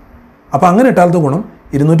 അപ്പോൾ അങ്ങനെ ഇട്ടാലത്തെ ഗുണം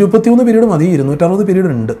 233 പീരീഡ് മതി, 260 പീരീഡ്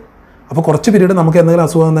ഉണ്ട്. അപ്പോൾ കുറച്ച് പീരീഡ് നമുക്ക് എന്തെങ്കിലും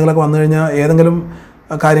അസുഖം എന്തെങ്കിലുമൊക്കെ വന്നു കഴിഞ്ഞാൽ ഏതെങ്കിലും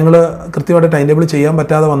കാര്യങ്ങൾ കൃത്യമായിട്ട് ടൈം ടേബിൾ ചെയ്യാൻ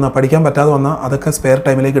പറ്റാതെ വന്നാൽ, പഠിക്കാൻ പറ്റാതെ വന്നാൽ അതൊക്കെ സ്പെയർ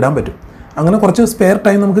ടൈമിലേക്ക് ഇടാൻ പറ്റും. അങ്ങനെ കുറച്ച് സ്പെയർ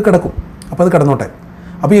ടൈം നമുക്ക് കിടക്കും. അപ്പോൾ അത് കിടന്നോട്ടെ.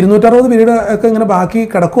 അപ്പോൾ 260 പീരീഡ് ഒക്കെ ഇങ്ങനെ ബാക്കി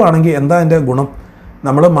കിടക്കുകയാണെങ്കിൽ എന്താ അതിൻ്റെ ഗുണം?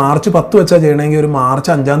 നമ്മൾ മാർച്ച് 10 വെച്ചാൽ ചെയ്യണമെങ്കിൽ ഒരു മാർച്ച്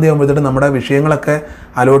 5-ാം തീയതി ആകുമ്പോഴത്തേട്ട് നമ്മുടെ വിഷയങ്ങളൊക്കെ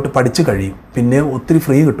അലോട്ട് പഠിച്ച് കഴിയും. പിന്നെ ഒത്തിരി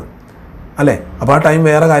ഫ്രീ കിട്ടും അല്ലേ? അപ്പോൾ ആ ടൈം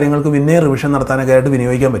വേറെ കാര്യങ്ങൾക്ക് പിന്നെ റിവിഷൻ നടത്താനൊക്കെ ആയിട്ട്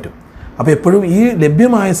വിനിയോഗിക്കാൻ പറ്റും. അപ്പോൾ എപ്പോഴും ഈ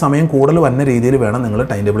ലഭ്യമായ സമയം കൂടുതൽ വന്ന രീതിയിൽ വേണം നിങ്ങൾ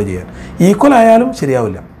ടൈം ടേബിൾ ചെയ്യാൻ. ഈക്വൽ ആയാലും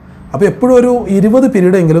ശരിയാവില്ല. അപ്പോൾ എപ്പോഴും ഒരു 20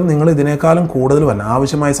 പീരീഡ് എങ്കിലും നിങ്ങൾ ഇതിനേക്കാളും കൂടുതൽ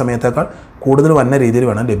ആവശ്യമായ സമയത്തേക്കാൾ കൂടുതൽ വന്ന രീതിയിൽ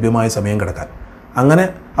വേണം ലഭ്യമായ സമയം കിടക്കാൻ. അങ്ങനെ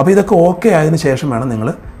അപ്പോൾ ഇതൊക്കെ ഓക്കെ ആയതിനു ശേഷം വേണം നിങ്ങൾ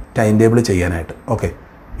ടൈം ടേബിൾ ചെയ്യാനായിട്ട്. ഓക്കെ,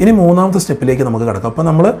 ഇനി മൂന്നാമത്തെ സ്റ്റെപ്പിലേക്ക് നമുക്ക് കിടക്കാം. അപ്പോൾ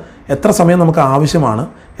നമ്മൾ എത്ര സമയം നമുക്ക് ആവശ്യമാണ്,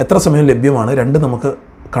 എത്ര സമയം ലഭ്യമാണ്, രണ്ടും നമുക്ക്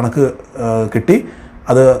കണക്ക് കിട്ടി,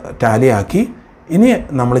 അത് ടാലിയാക്കി. ഇനി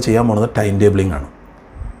നമ്മൾ ചെയ്യാൻ പോകുന്നത് ടൈം ടേബിളിംഗ് ആണ്.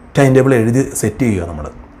 ടൈം ടേബിൾ എഴുതി സെറ്റ് ചെയ്യുക നമ്മൾ.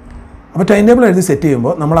 അപ്പോൾ ടൈം ടേബിൾ എഴുതി സെറ്റ്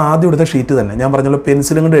ചെയ്യുമ്പോൾ നമ്മൾ ആദ്യം എടുത്ത ഷീറ്റ് തന്നെ ഞാൻ പറഞ്ഞല്ലോ,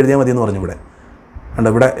 പെൻസിലും കൊണ്ട് എഴുതിയാൽ മതി എന്ന് പറഞ്ഞു.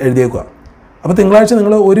 ഇവിടെ എഴുതിയേക്കുക. അപ്പോൾ തിങ്കളാഴ്ച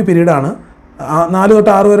നിങ്ങൾ ഒരു പീരീഡാണ്, 4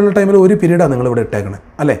 തൊട്ട് 6 വരെയുള്ള ടൈമിൽ ഒരു പീരീഡാണ് നിങ്ങളിവിടെ ഇട്ടേക്കണേ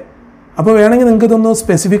അല്ലേ? അപ്പോൾ വേണമെങ്കിൽ നിങ്ങൾക്ക് ഇതൊന്ന്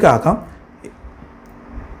സ്പെസിഫിക് ആക്കാം.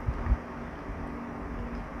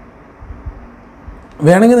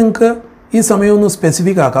 വേണമെങ്കിൽ നിങ്ങൾക്ക് ഈ സമയം ഒന്ന്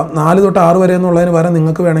സ്പെസിഫിക് ആക്കാം. 4 തൊട്ട് 6 വരെ എന്നുള്ളതിന് പകരം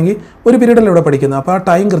നിങ്ങൾക്ക് വേണമെങ്കിൽ ഒരു പീരീഡല്ലേ ഇവിടെ പഠിക്കുന്നത്. അപ്പോൾ ആ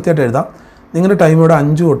ടൈം കൃത്യമായിട്ട് എഴുതാം. നിങ്ങളുടെ ടൈം ഇവിടെ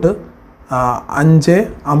 5 തൊട്ട്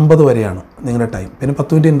 5:50 വരെയാണ് നിങ്ങളുടെ ടൈം. പിന്നെ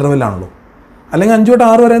 10 മിനിറ്റ് ഇൻ്റർവെല്ലാണല്ലോ. അല്ലെങ്കിൽ 5 തൊട്ട്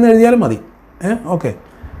 6 വരെ എന്ന് എഴുതിയാലും മതി. ഓക്കെ.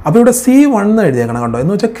 അപ്പോൾ ഇവിടെ C1 എന്ന് എഴുതിയേക്കണം കണ്ടോ.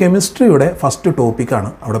 എന്ന് വെച്ചാൽ കെമിസ്ട്രിയുടെ ഫസ്റ്റ് ടോപ്പിക്കാണ്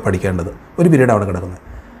അവിടെ പഠിക്കേണ്ടത്. ഒരു പീരീഡ് അവിടെ കിടക്കുന്നത്.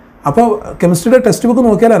 അപ്പോൾ കെമിസ്ട്രിയുടെ ടെക്സ്റ്റ് ബുക്ക്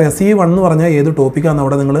നോക്കിയാൽ അറിയാം C1 എന്ന് പറഞ്ഞാൽ ഏത് ടോപ്പിക്കാണെന്ന്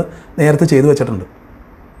അവിടെ നിങ്ങൾ നേരത്തെ ചെയ്തു വെച്ചിട്ടുണ്ട്.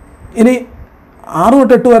 ഇനി 6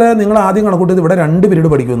 തൊട്ട് 8 വരെ നിങ്ങൾ ആദ്യം കണക്കൂട്ടിയത് ഇവിടെ 2 പീരീഡ്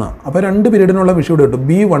പഠിക്കുന്നതാണ്. അപ്പോൾ 2 പീരീഡിനുള്ള വിഷയം ഇവിടെ കിട്ടും.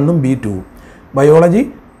 B1ഉം B2ഉം. ബയോളജി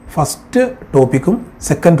ഫസ്റ്റ് ടോപ്പിക്കും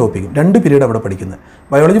സെക്കൻഡ് ടോപ്പിക്കും 2 പീരീഡ് അവിടെ പഠിക്കുന്നത്.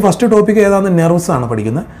 ബയോളജി ഫസ്റ്റ് ടോപ്പിക്ക് ഏതാണെന്ന് നെർവ്സ് ആണ്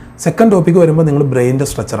പഠിക്കുന്നത്. സെക്കൻഡ് ടോപ്പിക്ക് വരുമ്പോൾ നിങ്ങൾ ബ്രെയിൻ്റെ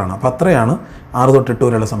സ്ട്രക്ചറാണ്. അപ്പോൾ അത്രയാണ് 6 തൊട്ട് 8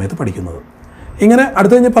 വരെയുള്ള സമയത്ത് പഠിക്കുന്നത്. ഇങ്ങനെ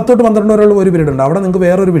അടുത്ത് കഴിഞ്ഞ് 10 തൊട്ട് 12 വരെയുള്ള ഒരു പീരീഡ് ഉണ്ട്. അവിടെ നിങ്ങൾക്ക്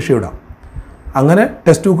വേറൊരു വിഷയം ഇടാം. അങ്ങനെ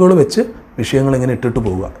ടെക്സ്റ്റ് ബുക്കുകൾ വെച്ച് വിഷയങ്ങൾ ഇങ്ങനെ ഇട്ടിട്ട്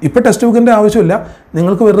പോവുക. ഇപ്പോൾ ടെക്സ്റ്റ് ബുക്കിൻ്റെ ആവശ്യമില്ല.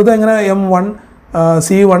 നിങ്ങൾക്ക് വെറുതെ ഇങ്ങനെ M1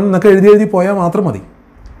 C1 എന്നൊക്കെ എഴുതി പോയാൽ മാത്രം മതി.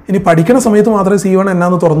 ഇനി പഠിക്കുന്ന സമയത്ത് മാത്രമേ C1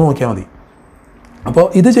 എന്നാന്ന് തുറന്നു നോക്കിയാൽ മതി. അപ്പോൾ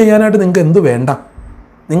ഇത് ചെയ്യാനായിട്ട് നിങ്ങൾക്ക് എന്ത് വേണ്ട?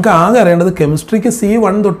 നിങ്ങൾക്ക് ആകെ അറിയേണ്ടത് കെമിസ്ട്രിക്ക്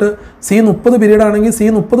C1 തൊട്ട് C30 പീരീഡ് ആണെങ്കിൽ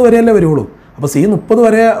C30 വരെയല്ലേ വരുള്ളൂ. അപ്പോൾ C30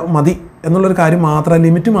 വരെ മതി എന്നുള്ളൊരു കാര്യം മാത്രം,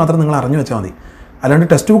 ലിമിറ്റ് മാത്രം നിങ്ങൾ അറിഞ്ഞു വെച്ചാൽ മതി. അല്ലാണ്ട്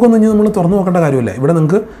ടെക്സ്റ്റ് ബുക്കൊന്നും ഇനി നമ്മൾ തുറന്നു നോക്കേണ്ട കാര്യമില്ല. ഇവിടെ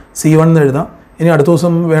നിങ്ങൾക്ക് C1 എന്ന് എഴുതാം. ഇനി അടുത്ത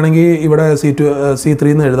ദിവസം വേണമെങ്കിൽ ഇവിടെ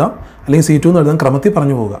C3 എന്ന് എഴുതാം, അല്ലെങ്കിൽ C2 എന്ന് എഴുതാം. ക്രമത്തിൽ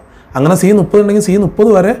പറഞ്ഞു പോവുക. അങ്ങനെ C30 ഉണ്ടെങ്കിൽ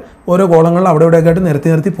C30 വരെ ഓരോ കോളങ്ങളിൽ അവിടെ ഇവിടെയൊക്കെ ആയിട്ട്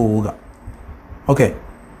നിരത്തി പോവുക. ഓക്കെ.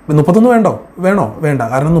 31 വേണോ? വേണ്ട.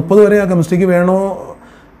 കാരണം 30 വരെ ആ കെമിസ്ട്രിക്ക് വേണോ,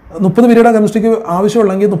 30 പീരീഡ് ആ കെമിസ്ട്രിക്ക്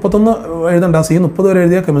ആവശ്യമുള്ളെങ്കിൽ 31 എഴുതണ്ട. C30 വരെ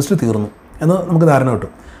എഴുതിയാൽ കെമിസ്ട്രി തീർന്നു എന്ന് നമുക്ക് ധാരണ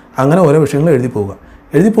കിട്ടും. അങ്ങനെ ഓരോ വിഷയങ്ങൾ എഴുതി പോവുക.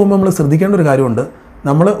 എഴുതി പോകുമ്പോൾ നമ്മൾ ശ്രദ്ധിക്കേണ്ട ഒരു കാര്യമുണ്ട്.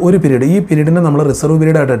 നമ്മൾ ഒരു പീരീഡ്, ഈ പീരീഡിനെ നമ്മൾ റിസർവ്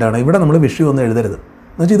പീരീഡ് ആയിട്ടാണ്. ഇവിടെ നമ്മൾ വിഷയം ഒന്നും എഴുതരുത്.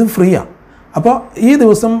 എന്ന് വെച്ചാൽ ഇത് ഫ്രീയാണ്. അപ്പോൾ ഈ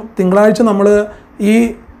ദിവസം തിങ്കളാഴ്ച നമ്മൾ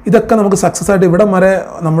ഇതൊക്കെ നമുക്ക് സക്സസ് ആയിട്ട് ഇവിടം വരെ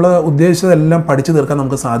നമ്മൾ ഉദ്ദേശിച്ചതെല്ലാം പഠിച്ചു തീർക്കാൻ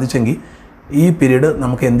നമുക്ക് സാധിച്ചെങ്കിൽ ഈ പീരീഡ്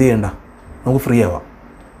നമുക്ക് എന്ത് ചെയ്യേണ്ട, നമുക്ക് ഫ്രീ ആവാം.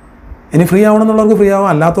 ഇനി ഫ്രീ ആവണമെന്നുള്ളവർക്ക് ഫ്രീ ആവാം.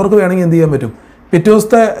 അല്ലാത്തവർക്ക് വേണമെങ്കിൽ എന്ത് ചെയ്യാൻ പറ്റും? പിറ്റേ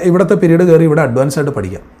ദിവസത്തെ ഇവിടുത്തെ പീരീഡ് കയറി ഇവിടെ അഡ്വാൻസ് ആയിട്ട്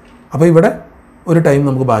പഠിക്കാം. അപ്പോൾ ഇവിടെ ഒരു ടൈം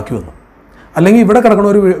നമുക്ക് ബാക്കി വന്നു. അല്ലെങ്കിൽ ഇവിടെ കിടക്കണ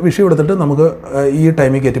ഒരു വിഷയം എടുത്തിട്ട് നമുക്ക് ഈ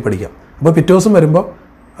ടൈമിൽ കയറ്റി പഠിക്കാം. അപ്പോൾ പിറ്റേ ദിവസം വരുമ്പോൾ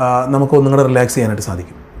നമുക്ക് ഒന്നും കൂടെ റിലാക്സ് ചെയ്യാനായിട്ട്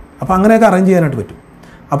സാധിക്കും. അപ്പോൾ അങ്ങനെയൊക്കെ അറേഞ്ച് ചെയ്യാനായിട്ട് പറ്റും.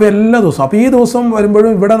 അപ്പോൾ എല്ലാ ദിവസവും, അപ്പോൾ ഈ ദിവസം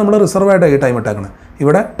വരുമ്പോഴും ഇവിടെ നമ്മൾ റിസർവായിട്ടാണ് ഈ ടൈം ഇട്ടേക്കണം.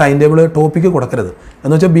 ഇവിടെ ടൈം ടേബിൾ ടോപ്പിക്ക് കൊടുക്കരുത്.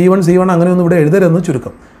 എന്ന് വെച്ചാൽ B1 C1 അങ്ങനെയൊന്നും ഇവിടെ എഴുതരുതെന്ന്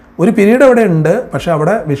ചുരുക്കം. ഒരു പീരീഡ് അവിടെ ഉണ്ട്, പക്ഷേ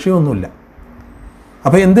അവിടെ വിഷയമൊന്നുമില്ല.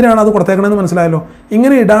 അപ്പോൾ എന്തിനാണ് അത് കൊടുത്തേക്കണമെന്ന് മനസ്സിലായല്ലോ.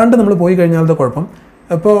 ഇങ്ങനെ ഇടാണ്ട് നമ്മൾ പോയി കഴിഞ്ഞാലത്തെ കുഴപ്പം,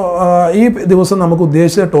 ഇപ്പോൾ ഈ ദിവസം നമുക്ക്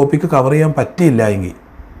ഉദ്ദേശിച്ച ടോപ്പിക്ക് കവർ ചെയ്യാൻ പറ്റിയില്ല എങ്കിൽ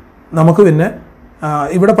നമുക്ക് പിന്നെ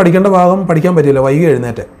ഇവിടെ പഠിക്കേണ്ട ഭാഗം പഠിക്കാൻ പറ്റില്ല, വൈകി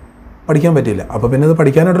എഴുന്നേറ്റ് പഠിക്കാൻ പറ്റില്ല. അപ്പോൾ പിന്നെ ഇത്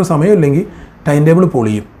പഠിക്കാനായിട്ടൊരു സമയമില്ലെങ്കിൽ ടൈം ടേബിൾ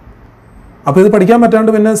പൊളിയും. അപ്പോൾ ഇത് പഠിക്കാൻ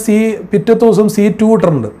പറ്റാണ്ട് പിന്നെ പിറ്റത്തെ ദിവസം C2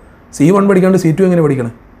 ഇട്ടിട്ടുണ്ട്. C1 പഠിക്കാണ്ട് C2 എങ്ങനെ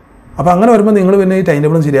പഠിക്കണേ? അപ്പോൾ അങ്ങനെ വരുമ്പോൾ നിങ്ങൾ പിന്നെ ഈ ടൈം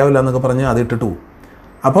ടേബിളും ശരിയാവില്ല എന്നൊക്കെ പറഞ്ഞ് അത് ഇട്ടിട്ട് പോകും.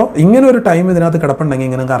 അപ്പോൾ ഇങ്ങനെ ഒരു ടൈം ഇതിനകത്ത് കിടപ്പുണ്ടെങ്കിൽ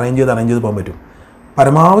ഇങ്ങനെ അറേഞ്ച് ചെയ്ത് പോകാൻ പറ്റും.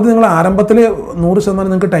 പരമാവധി നിങ്ങൾ ആരംഭത്തിൽ 100%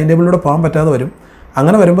 നിങ്ങൾക്ക് ടൈം ടേബിളിലൂടെ പോകാൻ പറ്റാതെ വരും.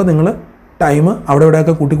 അങ്ങനെ വരുമ്പോൾ നിങ്ങൾ ടൈം അവിടെ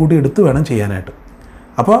ഇവിടെയൊക്കെ കൂട്ടി എടുത്ത് വേണം ചെയ്യാനായിട്ട്.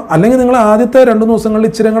 അപ്പോൾ അല്ലെങ്കിൽ നിങ്ങൾ ആദ്യത്തെ 2 ദിവസങ്ങളിൽ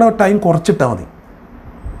ഇച്ചിരി കൂടെ ടൈം കുറച്ചിട്ടാൽ മതി.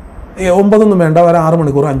 9 വേണ്ട, ഒരു 6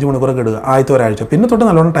 മണിക്കൂർ 5 മണിക്കൂറൊക്കെ ഇടുക ആദ്യത്തെ ഒരാഴ്ച. പിന്നെ തൊട്ട്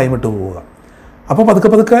നല്ലോണം ടൈം ഇട്ട് പോവുക. അപ്പോൾ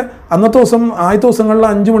പതുക്കെ അന്നത്തെ ദിവസം ആദ്യത്തെ ദിവസങ്ങളിൽ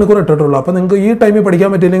 5 മണിക്കൂർ ഇട്ടിട്ടുള്ളൂ. അപ്പോൾ നിങ്ങൾക്ക് ഈ ടൈമിൽ പഠിക്കാൻ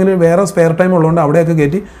പറ്റിയില്ലെങ്കിൽ വേറെ സ്പെയർ ടൈം ഉള്ളതുകൊണ്ട് അവിടെയൊക്കെ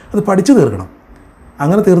കയറ്റി അത് പഠിച്ച് തീർക്കണം.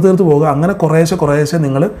 അങ്ങനെ തീർത്ത് പോവുക. അങ്ങനെ കുറേശ്ശെ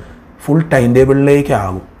നിങ്ങൾ ഫുൾ ടൈം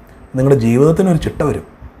ടേബിളിലേക്കാകും. നിങ്ങളുടെ ജീവിതത്തിനൊരു ചിട്ട വരും.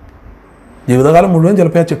 ജീവിതകാലം മുഴുവൻ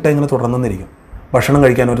ചിലപ്പോൾ ആ ചിട്ട ഇങ്ങനെ തുടർന്നിരിക്കും. ഭക്ഷണം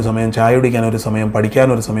കഴിക്കാനൊരു സമയം, ചായ കുടിക്കാനൊരു സമയം,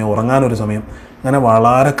 പഠിക്കാനൊരു സമയം, ഉറങ്ങാനൊരു സമയം, അങ്ങനെ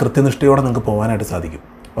വളരെ കൃത്യനിഷ്ഠയോടെ നിങ്ങൾക്ക് പോകാനായിട്ട് സാധിക്കും.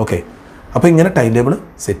 ഓക്കെ, അപ്പോൾ ഇങ്ങനെ ടൈം ടേബിൾ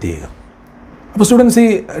സെറ്റ് ചെയ്യുക. അപ്പോൾ സ്റ്റുഡൻസ്, ഈ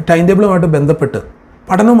ടൈം ടേബിളുമായിട്ട് ബന്ധപ്പെട്ട്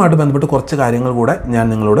പഠനവുമായിട്ട് ബന്ധപ്പെട്ട് കുറച്ച് കാര്യങ്ങൾ കൂടെ ഞാൻ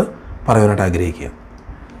നിങ്ങളോട് പറയാനായിട്ട് ആഗ്രഹിക്കുക.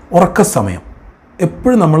 ഉറക്ക സമയം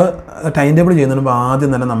എപ്പോഴും നമ്മൾ ടൈം ടേബിൾ ചെയ്യുന്നതിന് മുമ്പ് ആദ്യം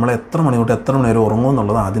തന്നെ നമ്മൾ എത്ര മണി തൊട്ട് എത്ര മണി വരെ ഉറങ്ങും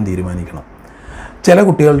എന്നുള്ളത് ആദ്യം തീരുമാനിക്കണം. ചില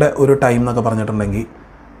കുട്ടികളുടെ ഒരു ടൈം എന്നൊക്കെ പറഞ്ഞിട്ടുണ്ടെങ്കിൽ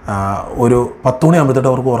ഒരു 10 മണിയാകുമ്പോഴത്തേട്ട്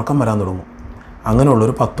അവർക്ക് ഉറക്കം വരാൻ തുടങ്ങും.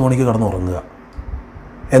 അങ്ങനെയുള്ളൊരു 10 മണിക്ക് കിടന്ന് ഉറങ്ങുക.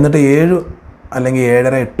 എന്നിട്ട് 7 അല്ലെങ്കിൽ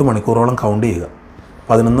 7.5 8 മണിക്കൂറോളം കൗണ്ട് ചെയ്യുക.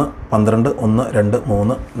 11 12 1 2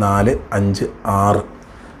 3 4 5 6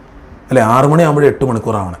 അല്ലേ, 6 മണിയാകുമ്പോഴേ 8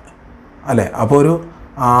 മണിക്കൂറാവണേ അല്ലേ. അപ്പോൾ ഒരു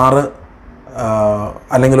 6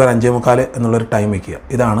 അല്ലെങ്കിൽ ഒരു 5:45 എന്നുള്ളൊരു ടൈം വയ്ക്കുക.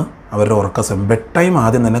 ഇതാണ് അവരുടെ ഉറക്ക സമയം. ബെഡ് ടൈം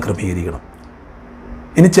ആദ്യം തന്നെ ക്രമീകരിക്കണം.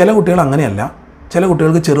 ഇനി ചില കുട്ടികൾ അങ്ങനെയല്ല. ചില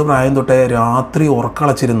കുട്ടികൾക്ക് ചെറുപ്രായം തൊട്ടേ രാത്രി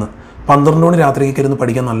ഉറക്കളച്ചിരുന്ന് 12 മണി രാത്രിക്ക് ഇരുന്ന്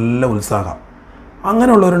പഠിക്കാൻ നല്ല ഉത്സാഹം.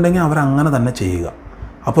 അങ്ങനെയുള്ളവരുണ്ടെങ്കിൽ അവരങ്ങനെ തന്നെ ചെയ്യുക.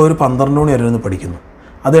 അപ്പോൾ ഒരു 12 മണി വരെ ഇരുന്ന് പഠിക്കുന്നു.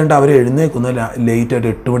 അത് കഴിഞ്ഞിട്ട് അവർ എഴുന്നേക്കുന്നത് ലേറ്റായിട്ട്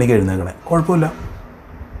 8 മണിക്ക് എഴുന്നേക്കണേ, കുഴപ്പമില്ല.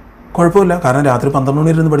 കാരണം രാത്രി 12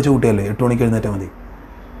 മണി ഇരുന്ന് പഠിച്ച കുട്ടിയല്ലേ, 8 മണിക്ക് എഴുന്നേറ്റാൽ മതി.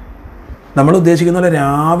 നമ്മൾ ഉദ്ദേശിക്കുന്ന പോലെ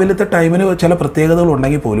രാവിലത്തെ ടൈമിന് ചില പ്രത്യേകതകൾ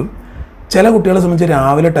ഉണ്ടെങ്കിൽ പോലും ചില കുട്ടികളെ സംബന്ധിച്ച്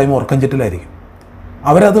രാവിലെ ടൈം ഉറക്കം ചിറ്റിലായിരിക്കും.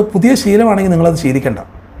 അവരത് പുതിയ ശീലമാണെങ്കിൽ നിങ്ങളത് ശീലിക്കേണ്ട.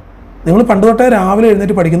 നിങ്ങൾ പണ്ട് തൊട്ടേ രാവിലെ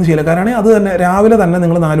എഴുന്നേറ്റ് പഠിക്കുന്ന ശീലക്കാരാണെങ്കിൽ അത് തന്നെ രാവിലെ തന്നെ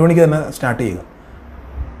നിങ്ങൾ 4 മണിക്ക് തന്നെ സ്റ്റാർട്ട് ചെയ്യുക.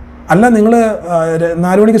 അല്ല, നിങ്ങൾ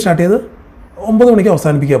 4 മണിക്ക് സ്റ്റാർട്ട് ചെയ്ത് 9 മണിക്ക്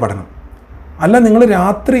അവസാനിപ്പിക്കുക പഠനം. അല്ല, നിങ്ങൾ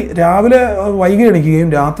രാവിലെ വൈകി എണീക്കുകയും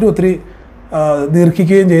രാത്രി ഒത്തിരി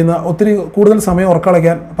ദീർഘിക്കുകയും ചെയ്യുന്ന, ഒത്തിരി കൂടുതൽ സമയം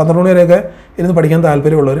ഉറക്കളയ്ക്കാൻ 12 മണി വരെയൊക്കെ ഇരുന്ന് പഠിക്കാൻ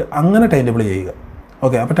താല്പര്യമുള്ളവർ അങ്ങനെ ടൈം ടേബിൾ ചെയ്യുക.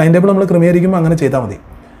 ഓക്കെ, അപ്പോൾ ടൈം ടേബിൾ നമ്മൾ ക്രമീകരിക്കുമ്പോൾ അങ്ങനെ ചെയ്താൽ മതി.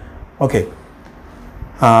 ഓക്കെ,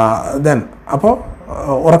 അപ്പോൾ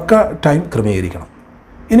ഉറക്ക ടൈം ക്രമീകരിക്കണം.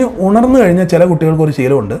 ഇനി ഉണർന്നു കഴിഞ്ഞാൽ ചില കുട്ടികൾക്ക് ഒരു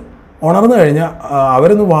ശീലമുണ്ട്. ഉണർന്നു കഴിഞ്ഞാൽ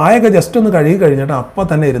അവരൊന്ന് വായൊക്കെ ജസ്റ്റ് ഒന്ന് കഴുകി കഴിഞ്ഞിട്ട് അപ്പം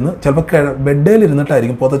തന്നെ ഇരുന്ന് ചിലപ്പോൾ ബെഡിൽ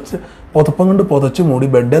ഇരുന്നിട്ടായിരിക്കും പുതപ്പം കൊണ്ട് പുതച്ച് മൂടി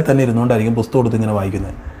ബെഡിൽ തന്നെ ഇരുന്നുകൊണ്ടായിരിക്കും പുസ്തകം എടുത്ത് ഇങ്ങനെ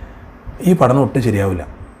വായിക്കുന്നത്. ഈ പഠനം ഒട്ടും ശരിയാവില്ല.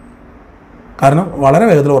 കാരണം വളരെ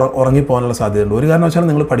വേഗത്തിൽ ഉറങ്ങിപ്പോകാനുള്ള സാധ്യതയുണ്ട്. ഒരു കാരണവശാലും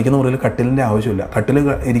നിങ്ങൾ പഠിക്കുന്ന മുറിയിൽ കട്ടിലിൻ്റെ ആവശ്യമില്ല. കട്ടിൽ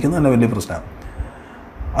ഇരിക്കുന്നത് തന്നെ വലിയ പ്രശ്നമാണ്.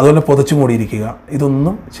 അതുപോലെ പുതച്ചു മൂടിയിരിക്കുക,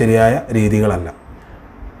 ഇതൊന്നും ശരിയായ രീതികളല്ല.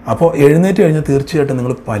 അപ്പോൾ എഴുന്നേറ്റ് കഴിഞ്ഞാൽ തീർച്ചയായിട്ടും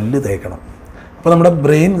നിങ്ങൾ പല്ല് തേക്കണം. അപ്പോൾ നമ്മുടെ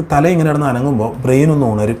തല ഇങ്ങനെ കിടന്ന് അനങ്ങുമ്പോൾ ബ്രെയിൻ ഒന്ന്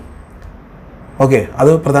ഉണരും. ഓക്കെ,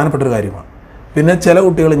 അത് പ്രധാനപ്പെട്ടൊരു കാര്യമാണ്. പിന്നെ ചില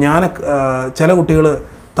കുട്ടികൾ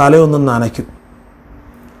തലയൊന്ന് നനയ്ക്കും.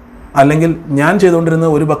 അല്ലെങ്കിൽ ഞാൻ ചെയ്തുകൊണ്ടിരുന്ന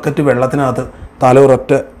ഒരു ബക്കറ്റ് വെള്ളത്തിനകത്ത് തല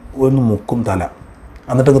ഒരൊറ്റ ഒന്ന് മുക്കും തല,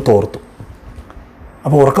 എന്നിട്ടങ്ങ് തോർത്തു.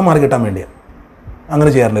 അപ്പോൾ ഉറക്കം മാറി കിട്ടാൻ വേണ്ടിയാണ് അങ്ങനെ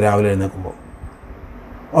ചെയ്യാറുണ്ട് രാവിലെ എഴുന്നേൽക്കുമ്പോൾ.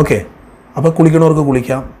 ഓക്കെ, അപ്പോൾ കുളിക്കണവർക്ക്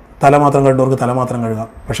കുളിക്കാം, തല മാത്രം കഴുകുന്നവർക്ക് തല മാത്രം കഴുകാം.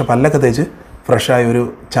 പക്ഷേ പല്ലൊക്കെ തേച്ച് ഫ്രഷായ ഒരു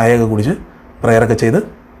ചായയൊക്കെ കുടിച്ച് പ്രയറൊക്കെ ചെയ്ത്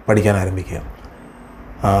പഠിക്കാൻ ആരംഭിക്കുക.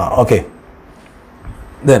 ഓക്കെ,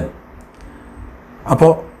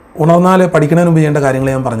 അപ്പോൾ ഉണർന്നാൽ പഠിക്കുന്നതിന് മുമ്പ് ചെയ്യേണ്ട കാര്യങ്ങൾ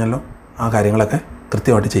ഞാൻ പറഞ്ഞല്ലോ, ആ കാര്യങ്ങളൊക്കെ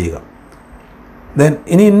കൃത്യമായിട്ട് ചെയ്യുക.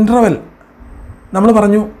 ഇനി ഇൻ്റർവെൽ നമ്മൾ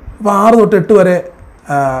പറഞ്ഞു. ഇപ്പോൾ 6 തൊട്ട് 8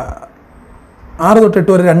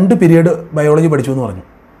 വരെ 2 പീരീഡ് ബയോളജി പഠിച്ചു എന്ന് പറഞ്ഞു.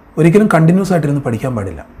 ഒരിക്കലും കണ്ടിന്യൂസ് ആയിട്ടിരുന്ന് പഠിക്കാൻ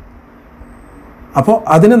പാടില്ല. അപ്പോൾ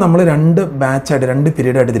അതിന് നമ്മൾ 2 ബാച്ചായിട്ട് 2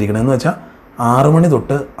 പീരീഡായിട്ട് തിരിക്കണം. എന്ന് വെച്ചാൽ 6 മണി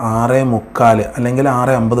തൊട്ട് 6:45 അല്ലെങ്കിൽ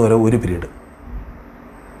 6:50 വരെ ഒരു പീരീഡ്.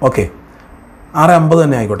 ഓക്കെ, 6:50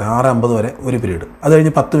 തന്നെ ആയിക്കോട്ടെ, 6:50 വരെ ഒരു പീരീഡ്. അത്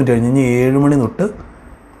കഴിഞ്ഞ് 10 മിനിറ്റ് കഴിഞ്ഞ് 7 മണി തൊട്ട്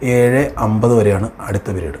 7:50 വരെയാണ് അടുത്ത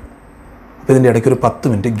പീരീഡ്. അപ്പോൾ ഇതിൻ്റെ ഇടയ്ക്കൊരു 10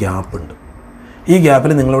 മിനിറ്റ് ഗ്യാപ്പ് ഉണ്ട്. ഈ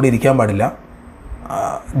ഗ്യാപ്പിൽ നിങ്ങളോട് ഇരിക്കാൻ പാടില്ല.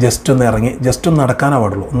 ജസ്റ്റ് ഒന്ന് ഇറങ്ങി ജസ്റ്റ് ഒന്ന് നടക്കാനാണ്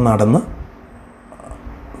പാടുള്ളൂ. ഒന്ന് നടന്ന്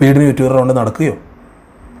വീടിന് ചുറ്റും റൗണ്ട് നടക്കുകയോ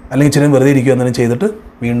അല്ലെങ്കിൽ ഇച്ചിരി വെറുതെ ഇരിക്കുകയോ എന്തെങ്കിലും ചെയ്തിട്ട്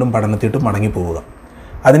വീണ്ടും പഠനത്തിട്ട് മടങ്ങി പോവുക.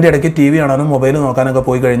 അതിൻ്റെ ഇടയ്ക്ക് ടി വി കാണാനും മൊബൈൽ നോക്കാനൊക്കെ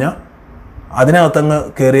പോയി കഴിഞ്ഞാൽ അതിനകത്തങ്ങ്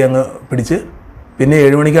കയറി അങ്ങ് പിടിച്ച് പിന്നെ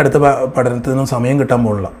 7 മണിക്ക് അടുത്ത പഠനത്തിൽ നിന്നും സമയം കിട്ടാൻ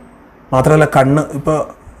പോകില്ല. മാത്രമല്ല കണ്ണ് ഇപ്പോൾ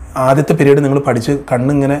ആദ്യത്തെ പീരീഡ് നിങ്ങൾ പഠിച്ച്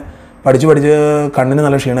കണ്ണിങ്ങനെ പഠിച്ച് കണ്ണിന്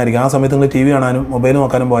നല്ല ക്ഷീണമായിരിക്കും. ആ സമയത്ത് നിങ്ങൾ ടി വി കാണാനും മൊബൈൽ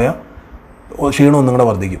നോക്കാനും പോയാൽ ക്ഷീണം ഒന്നും കൂടെ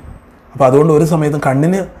വർദ്ധിക്കും. അപ്പോൾ അതുകൊണ്ട് ഒരു സമയത്തും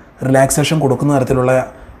കണ്ണിന് റിലാക്സേഷൻ കൊടുക്കുന്ന തരത്തിലുള്ള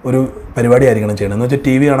ഒരു പരിപാടി ആയിരിക്കണം ചെയ്യണം. എന്ന് വെച്ചാൽ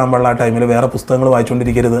ടി വി കാണാൻ പാടില്ല, ആ ടൈമിൽ വേറെ പുസ്തകങ്ങൾ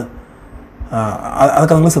വായിച്ചുകൊണ്ടിരിക്കരുത്.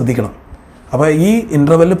 അതൊക്കെ നിങ്ങൾ ശ്രദ്ധിക്കണം. അപ്പോൾ ഈ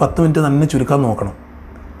ഇൻ്റർവെല്ലിൽ 10 മിനിറ്റ് തന്നെ ചുരുക്കാൻ നോക്കണം.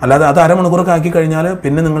 അല്ലാതെ അത് അരമണിക്കൂറൊക്കെ ആക്കി കഴിഞ്ഞാൽ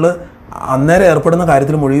പിന്നെ നിങ്ങൾ അന്നേരം ഏർപ്പെടുന്ന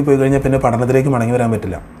കാര്യത്തിൽ മുഴുകി പോയി കഴിഞ്ഞാൽ പിന്നെ പഠനത്തിലേക്ക് മടങ്ങി വരാൻ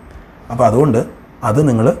പറ്റില്ല. അപ്പോൾ അതുകൊണ്ട് അത്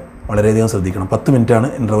നിങ്ങൾ വളരെയധികം ശ്രദ്ധിക്കണം. 10 മിനിറ്റാണ്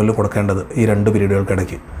ഇൻ്റർവെല്ലിൽ കൊടുക്കേണ്ടത് ഈ 2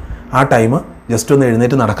 പീരീഡുകൾക്കിടയ്ക്ക്. ആ ടൈം ജസ്റ്റ് ഒന്ന്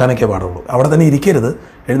എഴുന്നേറ്റ് നടക്കാനൊക്കെ പാടുള്ളൂ. അവിടെ തന്നെ ഇരിക്കരുത്.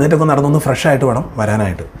 എഴുന്നേറ്റൊക്കെ നടന്നൊന്ന് ഫ്രഷ് ആയിട്ട് വേണം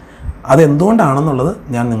വരാനായിട്ട്. അതെന്തുകൊണ്ടാണെന്നുള്ളത്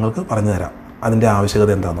ഞാൻ നിങ്ങൾക്ക് പറഞ്ഞു തരാം, അതിൻ്റെ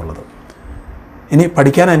ആവശ്യകത എന്താണെന്നുള്ളത്. ഇനി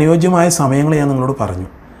പഠിക്കാൻ അനുയോജ്യമായ സമയങ്ങൾ ഞാൻ നിങ്ങളോട് പറഞ്ഞു.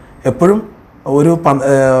 എപ്പോഴും ഒരു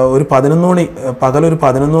 11 മണി, പകലൊരു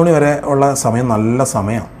 11 മണി വരെ ഉള്ള സമയം നല്ല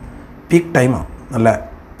സമയമാണ്, പീക്ക് ടൈമാണ്, നല്ല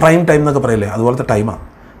പ്രൈം ടൈം എന്നൊക്കെ പറയില്ലേ, അതുപോലത്തെ ടൈമാണ്.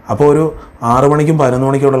 അപ്പോൾ ഒരു 6 മണിക്കും 11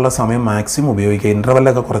 മണിക്കൂടെയുള്ള സമയം മാക്സിമം ഉപയോഗിക്കുക.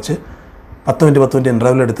 ഇൻ്റർവെല്ലൊക്കെ കുറച്ച് 10 മിനിറ്റ്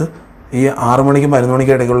ഇൻ്റർവെൽ എടുത്ത് ഈ 6 മണിക്കും 11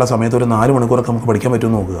 മണിക്കും ഇടയ്ക്കുള്ള സമയത്ത് ഒരു 4 മണിക്കൂറൊക്കെ നമുക്ക് പഠിക്കാൻ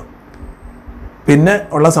പറ്റുമെന്ന് നോക്കുക. പിന്നെ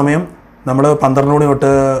ഉള്ള സമയം നമ്മൾ 12 മണി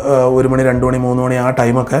തൊട്ട് 1 മണി 2 മണി 3 മണി ആ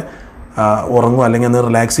ടൈമൊക്കെ ഉറങ്ങുക, അല്ലെങ്കിൽ ഒന്ന്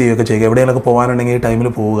റിലാക്സ് ചെയ്യുകയൊക്കെ ചെയ്യുക. എവിടെയെങ്കിലൊക്കെ പോകാനുണ്ടെങ്കിൽ ഈ ടൈമിൽ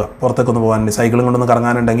പോവുക. പുറത്തൊക്കെ ഒന്ന് പോകാനുണ്ടെങ്കിൽ സൈക്കിളും കൊണ്ടൊന്ന്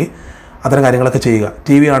കറങ്ങാനുണ്ടെങ്കിൽ അത്തരം കാര്യങ്ങളൊക്കെ ചെയ്യുക.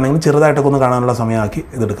 ടി വി ആണെങ്കിൽ ചെറുതായിട്ടൊക്കെ ഒന്ന് കാണാനുള്ള സമയമാക്കി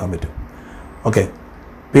ഇതെടുക്കാൻ പറ്റും. ഓക്കെ.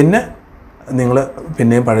 പിന്നെ നിങ്ങൾ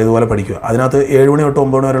പിന്നെയും പഴയതുപോലെ പഠിക്കുക. അതിനകത്ത് 7 മണി തൊട്ട്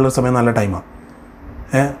 9 മണി വരെയുള്ള സമയം നല്ല ടൈമാണ്.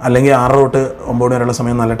 അല്ലെങ്കിൽ 6 തൊട്ട് 9 മണി വരെയുള്ള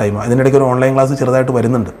സമയം നല്ല ടൈമാണ്. ഇതിനിടയ്ക്ക് ഒരു ഓൺലൈൻ ക്ലാസ് ചെറുതായിട്ട്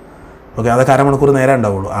വരുന്നുണ്ട്. ഓക്കെ, അതൊക്കെ അരമണിക്കൂർ നേരെ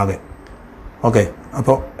ഉണ്ടാവുള്ളൂ ആകെ. ഓക്കെ,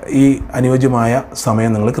 അപ്പോൾ ഈ അനുയോജ്യമായ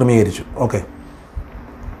സമയം നിങ്ങൾ ക്രമീകരിച്ചു. ഓക്കെ.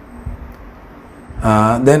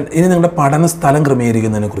 ഇനി നിങ്ങളുടെ പഠന സ്ഥലം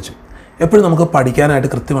ക്രമീകരിക്കുന്നതിനെക്കുറിച്ച്. എപ്പോഴും നമുക്ക് പഠിക്കാനായിട്ട്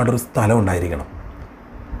കൃത്യമായിട്ടൊരു സ്ഥലം ഉണ്ടായിരിക്കണം.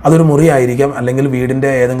 അതൊരു മുറി ആയിരിക്കാം, അല്ലെങ്കിൽ വീടിൻ്റെ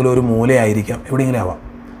ഏതെങ്കിലും ഒരു മൂലയായിരിക്കാം, എവിടെയെങ്കിലും ആവാം.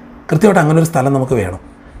 കൃത്യമായിട്ട് അങ്ങനെ ഒരു സ്ഥലം നമുക്ക് വേണം.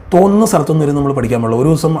 തോന്നുന്ന സ്ഥലത്തൊന്നും ഇരുന്ന് നമ്മൾ പഠിക്കാൻ പാടില്ല. ഒരു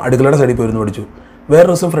ദിവസം അടുക്കളയുടെ സൈഡിൽ പോയിരുന്നു പഠിച്ചു, വേറെ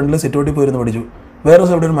ദിവസം ഫ്രണ്ടിൽ സിറ്റൗട്ടിൽ പോയിരുന്നു പഠിച്ചു, വേറെ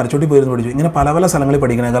ദിവസം എവിടെ ഒരു മരച്ചോട്ടിൽ പോയിരുന്നു പഠിച്ചു. ഇങ്ങനെ പല പല സ്ഥലങ്ങളിൽ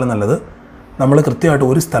പഠിക്കുന്നതിനേക്കാളും നല്ലത് നമ്മൾ കൃത്യമായിട്ട്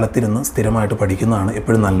ഒരു സ്ഥലത്തിരുന്ന് സ്ഥിരമായിട്ട് പഠിക്കുന്നതാണ്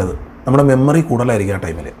എപ്പോഴും നല്ലത്. നമ്മുടെ മെമ്മറി കൂടുതലായിരിക്കും ആ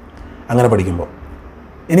ടൈമിൽ അങ്ങനെ പഠിക്കുമ്പോൾ.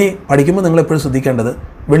 ഇനി പഠിക്കുമ്പോൾ നിങ്ങൾ എപ്പോഴും ശ്രദ്ധിക്കേണ്ടത്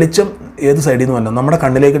വെളിച്ചം ഏത് സൈഡിൽ നിന്ന് വരണം. നമ്മുടെ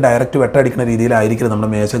കണ്ണിലേക്ക് ഡയറക്റ്റ് വെട്ടടിക്കുന്ന രീതിയിലായിരിക്കും നമ്മുടെ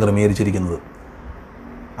മേശ ക്രമീകരിച്ചിരിക്കുന്നത്.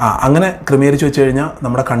 അങ്ങനെ ക്രമീകരിച്ച് വെച്ച് കഴിഞ്ഞാൽ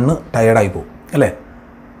നമ്മുടെ കണ്ണ് ടയേർഡായി പോകും, അല്ലേ?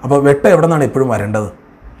 അപ്പോൾ വെട്ടം എവിടെ നിന്നാണ് എപ്പോഴും വരേണ്ടത്?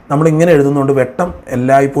 നമ്മളിങ്ങനെ എഴുതുന്നതുകൊണ്ട് വെട്ടം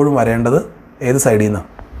എല്ലായ്പ്പോഴും വരേണ്ടത് ഏത് സൈഡിൽ നിന്നാണ്?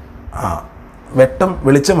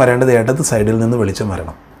 വെളിച്ചം വരേണ്ടത് ഇടത് സൈഡിൽ നിന്ന് വെളിച്ചം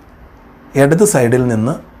വരണം. ഇടത് സൈഡിൽ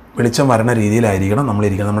നിന്ന് വെളിച്ചം വരണ രീതിയിലായിരിക്കണം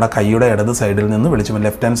നമ്മളിരിക്കണം. നമ്മുടെ കൈയുടെ ഇടത് സൈഡിൽ നിന്ന് വെളിച്ചം,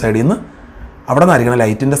 ലെഫ്റ്റ് ഹാൻഡ് സൈഡിൽ നിന്ന് അവിടെ നിന്നായിരിക്കണം.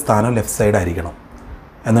 ലൈറ്റിൻ്റെ സ്ഥാനം ലെഫ്റ്റ് സൈഡായിരിക്കണം.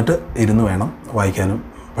 എന്നിട്ട് ഇരുന്ന് വേണം വായിക്കാനും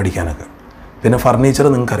പഠിക്കാനൊക്കെ. പിന്നെ ഫർണിച്ചർ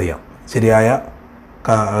നിങ്ങൾക്കറിയാം, ശരിയായ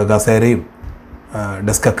കസേരയും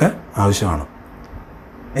ഡെസ്കൊക്കെ ആവശ്യമാണ്.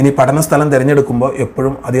 ഇനി പഠന സ്ഥലം തിരഞ്ഞെടുക്കുമ്പോൾ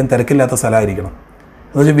എപ്പോഴും അധികം തിരക്കില്ലാത്ത സ്ഥലമായിരിക്കണം.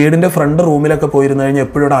 എന്ന് വെച്ചാൽ വീടിൻ്റെ ഫ്രണ്ട് റൂമിലൊക്കെ പോയിരുന്നു കഴിഞ്ഞാൽ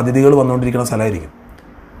എപ്പോഴും ഇവിടെ അതിഥികൾ വന്നുകൊണ്ടിരിക്കുന്ന സ്ഥലമായിരിക്കും.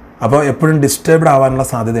 അപ്പോൾ എപ്പോഴും ഡിസ്റ്റർബ്ഡ് ആവാനുള്ള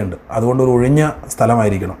സാധ്യതയുണ്ട്. അതുകൊണ്ട് ഒരു ഒഴിഞ്ഞ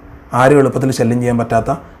സ്ഥലമായിരിക്കണം. ആരും എളുപ്പത്തിൽ ശല്യം ചെയ്യാൻ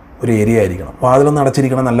പറ്റാത്ത ഒരു ഏരിയ ആയിരിക്കണം. വാതിലൊന്നും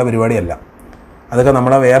അടച്ചിരിക്കണം നല്ല പരിപാടിയല്ല. അതൊക്കെ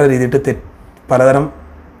നമ്മളെ വേറെ രീതിയിൽ പലതരം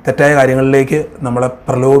തെറ്റായ കാര്യങ്ങളിലേക്ക് നമ്മളെ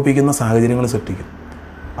പ്രലോഭിപ്പിക്കുന്ന സാഹചര്യങ്ങൾ സൃഷ്ടിക്കും.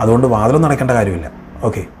 അതുകൊണ്ട് വാതിലൊന്നും അടയ്ക്കേണ്ട കാര്യമില്ല.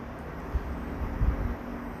 ഓക്കെ.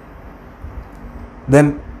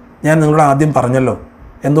 ഞാൻ നിങ്ങളോട് ആദ്യം പറഞ്ഞല്ലോ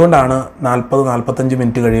എന്തുകൊണ്ടാണ് 40-45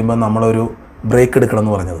 മിനിറ്റ് കഴിയുമ്പോൾ നമ്മളൊരു ബ്രേക്ക് എടുക്കണം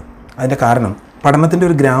എന്ന് പറഞ്ഞത്. അതിൻ്റെ കാരണം പഠനത്തിൻ്റെ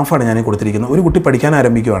ഒരു ഗ്രാഫാണ് ഞാൻ കൊടുത്തിരിക്കുന്നത്. ഒരു കുട്ടി പഠിക്കാൻ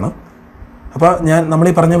ആരംഭിക്കുകയാണ്. അപ്പോൾ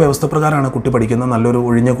നമ്മളീ പറഞ്ഞ വ്യവസ്ഥ പ്രകാരമാണ് കുട്ടി പഠിക്കുന്നത്. നല്ലൊരു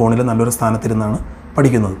ഒഴിഞ്ഞ കോണിൽ നല്ലൊരു സ്ഥാനത്തിരുന്നാണ്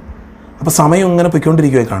പഠിക്കുന്നത്. അപ്പോൾ സമയം ഇങ്ങനെ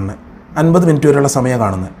പൊയ്ക്കൊണ്ടിരിക്കുകയാണ് കാണുന്നത്. 50 മിനിറ്റ് വരെയുള്ള സമയം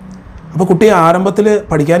കാണുന്നത്. അപ്പോൾ കുട്ടി ആരംഭത്തിൽ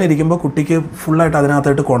പഠിക്കാനിരിക്കുമ്പോൾ കുട്ടിക്ക് ഫുള്ളായിട്ട്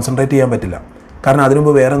അതിനകത്തായിട്ട് കോൺസെൻട്രേറ്റ് ചെയ്യാൻ പറ്റില്ല. കാരണം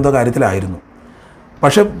അതിനുമുമ്പ് വേറെ എന്തോ കാര്യത്തിലായിരുന്നു.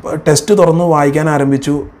 പക്ഷേ ടെസ്റ്റ് തുറന്നു വായിക്കാൻ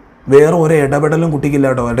ആരംഭിച്ചു, വേറെ ഒരു ഇടപെടലും കുട്ടിക്കില്ല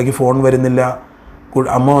കേട്ടോ. ഇടയ്ക്ക് ഫോൺ വരുന്നില്ല,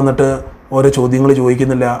 അമ്മ വന്നിട്ട് ഓരോ ചോദ്യങ്ങൾ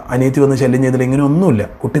ചോദിക്കുന്നില്ല, അനിയത്തി വന്ന് ശല്യം ചെയ്തില്ല, ഇങ്ങനെ ഒന്നുമില്ല.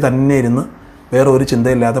 കുട്ടി തന്നെ ഇരുന്ന് വേറെ ഒരു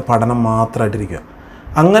ചിന്തയില്ലാതെ പഠനം മാത്രമായിട്ടിരിക്കുക.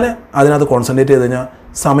 അങ്ങനെ അതിനകത്ത് കോൺസെൻട്രേറ്റ് ചെയ്ത് കഴിഞ്ഞാൽ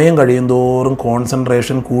സമയം കഴിയും തോറും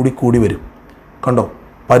കോൺസെൻട്രേഷൻ കൂടി വരും. കണ്ടോ,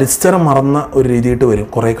 പരിസരം മറന്ന ഒരു രീതിയിട്ട് വരും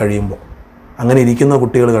കുറേ കഴിയുമ്പോൾ. അങ്ങനെ ഇരിക്കുന്ന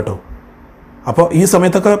കുട്ടികൾ കേട്ടോ. അപ്പോൾ ഈ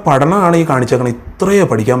സമയത്തൊക്കെ പഠനമാണ് ഈ കാണിച്ചേക്കണം. ഇത്രയേ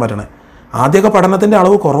പഠിക്കാൻ പറ്റണേ. ആദ്യമൊക്കെ പഠനത്തിൻ്റെ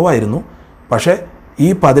അളവ് കുറവായിരുന്നു. പക്ഷേ ഈ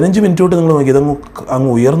 15 മിനിറ്റ് തൊട്ട് നിങ്ങൾ നോക്കി അങ്ങ്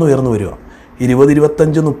ഉയർന്നു വരിക. 20,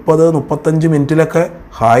 25, 30, 35 മിനിറ്റിലൊക്കെ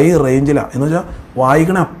ഹൈ റേഞ്ചിലാണ്. എന്ന് വെച്ചാൽ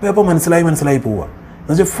വായിക്കണ അപ്പം മനസ്സിലായി പോവുക.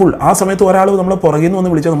 എന്ന് വെച്ചാൽ ഫുൾ ആ സമയത്ത് ഒരാൾ നമ്മളെ പുറകിൽ നിന്ന്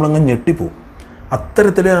വന്ന് വിളിച്ചാൽ നമ്മളങ്ങ് ഞെട്ടിപ്പോവും.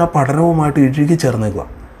 അത്തരത്തിൽ ആ പഠനവുമായിട്ട് ഇഴുകി ചേർന്നേക്കുക.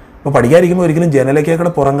 അപ്പോൾ പഠിക്കാതിരിക്കുമ്പോൾ ഒരിക്കലും ജനലൊക്കെ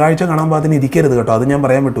പുറം കാഴ്ച കാണാൻ പാകത്തിന് ഇരിക്കരുത് കേട്ടോ. അത് ഞാൻ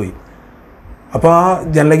പറയാൻ വിട്ടുപോയി. അപ്പോൾ ആ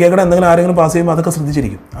ജനലിലേക്കൂടെ എന്തെങ്കിലും ആരെങ്കിലും പാസ് ചെയ്യുമ്പോൾ അതൊക്കെ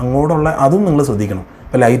ശ്രദ്ധിച്ചിരിക്കും. അങ്ങോട്ടുള്ള അതും നിങ്ങൾ ശ്രദ്ധിക്കണം.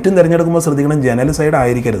 അപ്പോൾ ലൈറ്റും തിരഞ്ഞെടുക്കുമ്പോൾ ശ്രദ്ധിക്കണം, ജനൽ സൈഡ്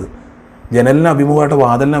ആയിരിക്കരുത്. ജനലിന് അഭിമുഖമായിട്ടോ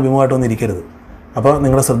വാതിലിന് അഭിമുഖമായിട്ടോ ഒന്നും ഇരിക്കരുത്. അപ്പോൾ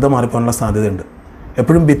നിങ്ങളുടെ ശ്രദ്ധ മാറിപ്പോകാനുള്ള സാധ്യതയുണ്ട്.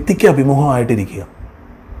 എപ്പോഴും ഭിത്തിക്ക് അഭിമുഖമായിട്ടിരിക്കുക.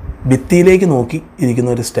 ഭിത്തിയിലേക്ക് നോക്കി ഇരിക്കുന്ന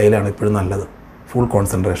ഒരു സ്റ്റൈലാണ് എപ്പോഴും നല്ലത്, ഫുൾ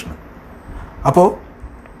കോൺസെൻട്രേഷൻ. അപ്പോൾ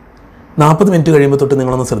 40 മിനിറ്റ് കഴിയുമ്പോൾ തൊട്ട്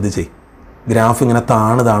നിങ്ങളൊന്ന് ശ്രദ്ധിച്ചേ, ഗ്രാഫ് ഇങ്ങനെ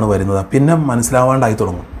താണ് വരുന്നത്. പിന്നെ മനസ്സിലാവാണ്ടായി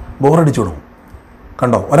തുടങ്ങും, ബോറടിച്ചു തുടങ്ങും.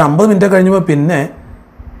 കണ്ടോ, ഒരു 50 മിനിറ്റ് കഴിഞ്ഞപ്പോൾ പിന്നെ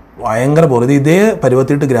ഭയങ്കര ബോർ. ഇതേ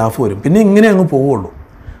പരുവത്തിയിട്ട് ഗ്രാഫ് വരും, പിന്നെ ഇങ്ങനെ അങ്ങ് പോവുള്ളൂ.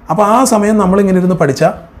 അപ്പോൾ ആ സമയം നമ്മളിങ്ങനെ ഇരുന്ന്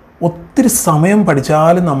പഠിച്ചാൽ, ഒത്തിരി സമയം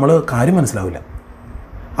പഠിച്ചാലും നമ്മൾ കാര്യം മനസ്സിലാവില്ല.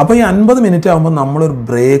 അപ്പോൾ ഈ 50 മിനിറ്റ് ആകുമ്പോൾ നമ്മളൊരു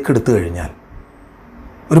ബ്രേക്ക് എടുത്തു കഴിഞ്ഞാൽ,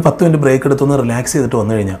 ഒരു 10 മിനിറ്റ് ബ്രേക്ക് എടുത്തൊന്ന് റിലാക്സ് ചെയ്തിട്ട്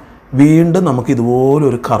വന്നു കഴിഞ്ഞാൽ വീണ്ടും നമുക്ക് ഇതുപോലെ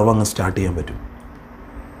ഒരു കർവ് അങ്ങ് സ്റ്റാർട്ട് ചെയ്യാൻ പറ്റും.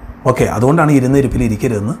 ഓക്കെ, അതുകൊണ്ടാണ് ഇരുന്നിരിപ്പിൽ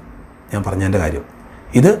ഇരിക്കരുതെന്ന് ഞാൻ പറഞ്ഞതിൻ്റെ കാര്യം.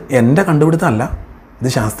 ഇത് എൻ്റെ കണ്ടുപിടുത്തമല്ല, ഇത്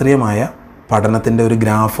ശാസ്ത്രീയമായ പഠനത്തിൻ്റെ ഒരു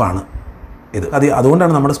ഗ്രാഫാണ് ഇത്.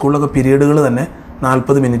 അതുകൊണ്ടാണ് നമ്മുടെ സ്കൂളിലൊക്കെ പീരീഡുകൾ തന്നെ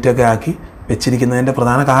 40 മിനിറ്റൊക്കെ ആക്കി വെച്ചിരിക്കുന്നതിൻ്റെ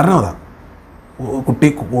പ്രധാന കാരണം അതാണ്, കുട്ടി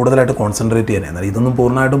കൂടുതലായിട്ട് കോൺസെൻട്രേറ്റ് ചെയ്യാൻ. എന്നാൽ ഇതൊന്നും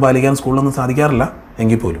പൂർണ്ണമായിട്ടും പാലിക്കാൻ സ്കൂളിലൊന്നും സാധിക്കാറില്ല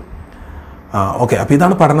എങ്കിൽ പോലും. ഓക്കെ, അപ്പോൾ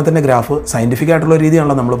ഇതാണ് പഠനത്തിൻ്റെ ഗ്രാഫ്. സയൻറ്റിഫിക് ആയിട്ടുള്ള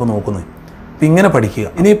രീതിയാണല്ലോ നമ്മളിപ്പോൾ നോക്കുന്നത്. അപ്പോൾ ഇങ്ങനെ പഠിക്കുക.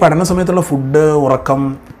 ഇനി ഈ പഠന സമയത്തുള്ള ഫുഡ്, ഉറക്കം,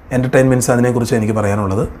 എൻ്റർടൈൻമെൻറ്റ്സ്, അതിനെക്കുറിച്ച് എനിക്ക്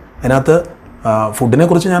പറയാനുള്ളത്. അതിനകത്ത് ഫുഡിനെ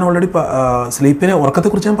കുറിച്ച് ഞാൻ ഓൾറെഡി,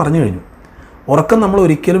 ഉറക്കത്തെക്കുറിച്ച് ഞാൻ പറഞ്ഞു കഴിഞ്ഞു. ഉറക്കം നമ്മൾ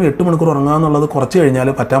ഒരിക്കലും 8 മണിക്കൂർ ഉറങ്ങുക എന്നുള്ളത് കുറച്ച് കഴിഞ്ഞാൽ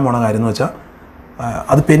പറ്റാൻ പോണ കാര്യം എന്ന് വെച്ചാൽ,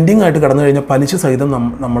 അത് പെൻഡിങ് ആയിട്ട് കടന്നു കഴിഞ്ഞാൽ പലിശ സഹിതം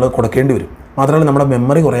നമ്മൾ കൊടുക്കേണ്ടി വരും. മാത്രമല്ല നമ്മുടെ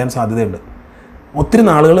മെമ്മറി കുറയാൻ സാധ്യതയുണ്ട്. ഒത്തിരി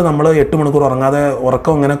നാളുകൾ നമ്മൾ 8 മണിക്കൂർ ഉറങ്ങാതെ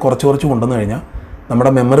ഉറക്കം ഇങ്ങനെ കുറച്ച് കൊണ്ടുവന്നു കഴിഞ്ഞാൽ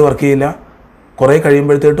നമ്മുടെ മെമ്മറി വർക്ക് ചെയ്യില്ല. കുറേ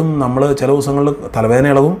കഴിയുമ്പോഴത്തേട്ടും നമ്മൾ ചില ദിവസങ്ങളിൽ തലവേദന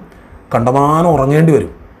ഇളകും, കണ്ടമാനം ഉറങ്ങേണ്ടി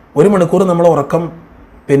വരും. 1 മണിക്കൂർ നമ്മൾ ഉറക്കം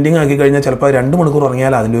പെൻഡിങ് ആക്കി കഴിഞ്ഞാൽ ചിലപ്പോൾ 2 മണിക്കൂർ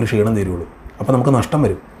ഉറങ്ങിയാൽ അതിൻ്റെ ഒരു ക്ഷീണം തരുള്ളൂ. അപ്പോൾ നമുക്ക് നഷ്ടം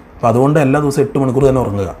വരും. അപ്പോൾ അതുകൊണ്ട് എല്ലാ ദിവസവും 8 മണിക്കൂർ തന്നെ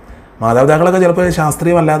ഉറങ്ങുക. മാതാപിതാക്കളൊക്കെ ചിലപ്പോൾ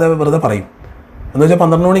ശാസ്ത്രീയമല്ലാതെ വെറുതെ പറയും. എന്ന് വെച്ചാൽ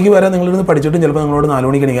 12 മണിക്ക് വരെ നിങ്ങളിരുന്ന് പഠിച്ചിട്ടും ചിലപ്പോൾ നിങ്ങളോട് 4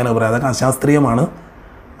 മണിക്ക് എണീക്കാനൊക്കെ പറയാം. അതൊക്കെ അശാസ്ത്രീയമാണ്.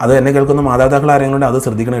 അത് എന്നെ കേൾക്കുന്ന മാതാപിതാക്കൾ ആരെങ്കിലും അത്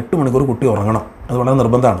ശ്രദ്ധിക്കണം. 8 മണിക്കൂർ കുട്ടി ഉറങ്ങണം, അത് വളരെ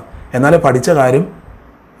നിർബന്ധമാണ്. എന്നാലേ പഠിച്ച കാര്യം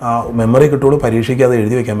മെമ്മറി കിട്ടുള്ളൂ, പരീക്ഷയ്ക്ക് അത്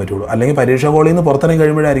എഴുതി വയ്ക്കാൻ പറ്റുള്ളൂ. അല്ലെങ്കിൽ പരീക്ഷ ഹോളിൽ നിന്ന് പുറത്തിറങ്ങി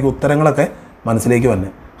കഴിയുമ്പോഴായിരിക്കും ഉത്തരങ്ങളൊക്കെ മനസ്സിലേക്ക് വന്നെ.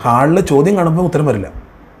 ഹാളിൽ ചോദ്യം കാണുമ്പോൾ ഉത്തരം വരില്ല.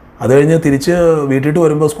 അത് കഴിഞ്ഞ് തിരിച്ച് വീട്ടിൽ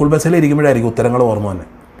വരുമ്പോൾ സ്കൂൾ ബസ്സിൽ ഇരിക്കുമ്പോഴായിരിക്കും ഉത്തരങ്ങൾ ഓർമ്മ തന്നെ.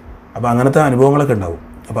 അപ്പോൾ അങ്ങനത്തെ അനുഭവങ്ങളൊക്കെ ഉണ്ടാവും.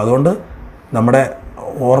 അപ്പോൾ അതുകൊണ്ട് നമ്മുടെ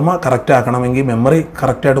ഓർമ്മ കറക്റ്റ് ആക്കണമെങ്കിൽ, മെമ്മറി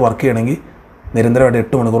കറക്റ്റായിട്ട് വർക്ക് ചെയ്യണമെങ്കിൽ നിരന്തരമായിട്ട്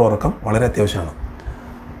 8 മണിക്കൂർ ഉറക്കം വളരെ അത്യാവശ്യമാണ്.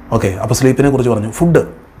 ഓക്കെ, അപ്പോൾ സ്ലീപ്പിനെ കുറിച്ച് പറഞ്ഞു.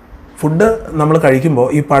 ഫുഡ് നമ്മൾ കഴിക്കുമ്പോൾ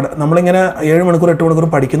നമ്മളിങ്ങനെ 7 മണിക്കൂർ 8 മണിക്കൂർ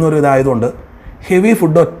പഠിക്കുന്ന ഒരു ഇതായതുകൊണ്ട് ഹെവി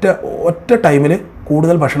ഫുഡ് ഒറ്റ ടൈമിൽ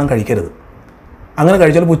കൂടുതൽ ഭക്ഷണം കഴിക്കരുത്. അങ്ങനെ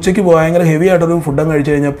കഴിച്ചാൽ ഉച്ചയ്ക്ക് ഭയങ്കര ഹെവി ആയിട്ടൊരു ഫുഡും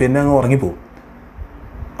കഴിച്ചു കഴിഞ്ഞാൽ പിന്നെ അങ്ങ് ഉറങ്ങിപ്പോവും.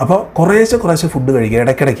 അപ്പോൾ കുറേശ്ശെ ഫുഡ് കഴിക്കുക,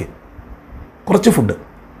 ഇടയ്ക്കിടയ്ക്ക് കുറച്ച് ഫുഡ്.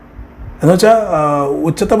 എന്ന് വെച്ചാൽ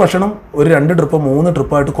ഉച്ചത്തെ ഭക്ഷണം ഒരു 2 ട്രിപ്പ് 3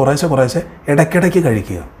 ട്രിപ്പായിട്ട് കുറേശ്ശെ ഇടയ്ക്കിടയ്ക്ക്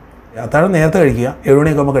കഴിക്കുക. അത്താഴം നേരത്തെ കഴിക്കുക, 7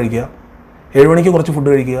 മണിയൊക്കെ ആകുമ്പോൾ കഴിക്കുക, 7 മണിക്ക് കുറച്ച് ഫുഡ്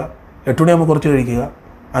കഴിക്കുക, 8 മണിയാകുമ്പോൾ കുറച്ച് കഴിക്കുക.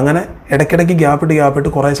 അങ്ങനെ ഇടയ്ക്കിടയ്ക്ക് ഗ്യാപ്പിട്ട്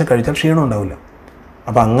കുറേശ്ശെ കഴിച്ചാൽ ക്ഷീണം ഉണ്ടാവില്ല.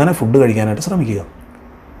 അപ്പോൾ അങ്ങനെ ഫുഡ് കഴിക്കാനായിട്ട് ശ്രമിക്കുക.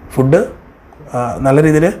 ഫുഡ് നല്ല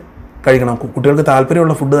രീതിയിൽ കഴിക്കണം. കുട്ടികൾക്ക്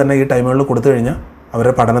താല്പര്യമുള്ള ഫുഡ് തന്നെ ഈ ടൈമുകളിൽ കൊടുത്തു കഴിഞ്ഞാൽ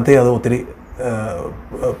അവരുടെ പഠനത്തെ അത് ഒത്തിരി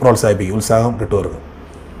പ്രോത്സാഹിപ്പിക്കും, ഉത്സാഹം കിട്ടും അവർക്ക്.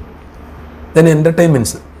 ദെൻ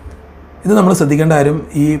എൻ്റർടൈൻമെൻറ്റ്സ്, ഇത് നമ്മൾ ശ്രദ്ധിക്കേണ്ട കാര്യം,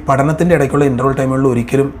 ഈ പഠനത്തിൻ്റെ ഇടയ്ക്കുള്ള ഇൻ്റർവൽ ടൈമുകളിൽ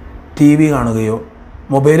ഒരിക്കലും TV കാണുകയോ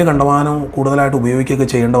മൊബൈൽ കണ്ടമാനം കൂടുതലായിട്ട് ഉപയോഗിക്കുകയൊക്കെ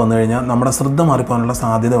ചെയ്യേണ്ട വന്നു കഴിഞ്ഞാൽ നമ്മുടെ ശ്രദ്ധ മാറിപ്പോകാനുള്ള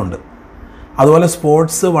സാധ്യത ഉണ്ട്. അതുപോലെ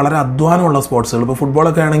സ്പോർട്സ്, വളരെ അധ്വാനമുള്ള സ്പോർട്സുകൾ, ഇപ്പോൾ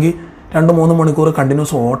ഫുട്ബോളൊക്കെ ആണെങ്കിൽ 2-3 മണിക്കൂർ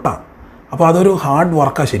കണ്ടിന്യൂസ് ഓട്ടാണ്. അപ്പോൾ അതൊരു ഹാർഡ്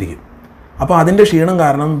വർക്കാണ് ശരിക്കും. അപ്പോൾ അതിൻ്റെ ക്ഷീണം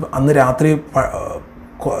കാരണം അന്ന് രാത്രി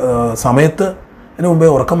സമയത്തിന് മുമ്പേ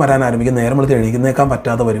ഉറക്കം വരാൻ ആരംഭിക്കും, നേരം വെളുത്ത് എഴുന്നേക്കാൻ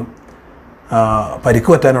പറ്റാതെ വരും, പരിക്ക്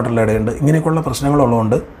പറ്റാനായിട്ടുള്ള ഇടയുണ്ട്. ഇങ്ങനെയൊക്കെയുള്ള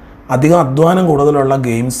പ്രശ്നങ്ങളുള്ളതുകൊണ്ട് അധികം അധ്വാനം കൂടുതലുള്ള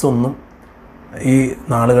ഗെയിംസൊന്നും ഈ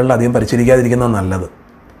നാളുകളിൽ അധികം പരിശീലിക്കാതിരിക്കുന്നത് നല്ലത്.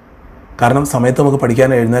 കാരണം സമയത്ത് നമുക്ക്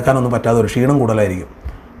പഠിക്കാനോ എഴുന്നേക്കാനൊന്നും പറ്റാതെ ഒരു ക്ഷീണം കൂടുതലായിരിക്കും.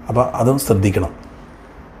 അപ്പോൾ അതും ശ്രദ്ധിക്കണം.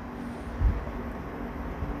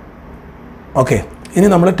 ഓക്കെ, ഇനി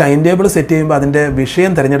നമ്മൾ ടൈം ടേബിൾ സെറ്റ് ചെയ്യുമ്പോൾ അതിൻ്റെ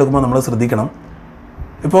വിഷയം തിരഞ്ഞെടുക്കുമ്പോൾ നമ്മൾ ശ്രദ്ധിക്കണം.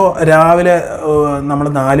 ഇപ്പോൾ രാവിലെ നമ്മൾ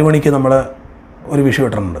 4 മണിക്ക് നമ്മൾ ഒരു വിഷയം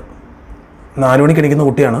ഇട്ടിട്ടുണ്ട്. 4 മണിക്ക് എണീക്കുന്ന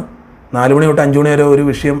കുട്ടിയാണ്. 4 മണി തൊട്ട് 5 മണി വരെ ഒരു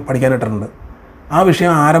വിഷയം പഠിക്കാൻ ഇട്ടിട്ടുണ്ട്. ആ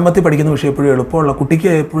വിഷയം ആരംഭത്തിൽ പഠിക്കുന്ന വിഷയം എപ്പോഴും എളുപ്പമുള്ള, കുട്ടിക്ക്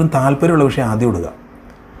എപ്പോഴും താല്പര്യമുള്ള വിഷയം ആദ്യം ഇടുക.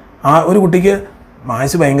 ഒരു കുട്ടിക്ക്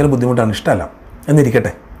മാത്സ് ഭയങ്കര ബുദ്ധിമുട്ടാണ്, ഇഷ്ടമല്ല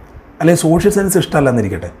എന്നിരിക്കട്ടെ, അല്ലെങ്കിൽ സോഷ്യൽ സയൻസ് ഇഷ്ടമല്ല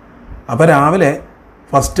എന്നിരിക്കട്ടെ. അപ്പോൾ രാവിലെ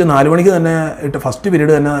ഫസ്റ്റ് 4 മണിക്ക് തന്നെ ഫസ്റ്റ്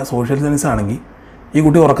പീരീഡ് തന്നെ സോഷ്യൽ സയൻസ് ആണെങ്കിൽ ഈ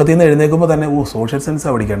കുട്ടി ഉറക്കത്തിൽ നിന്ന് എഴുന്നേൽക്കുമ്പോൾ തന്നെ സോഷ്യൽ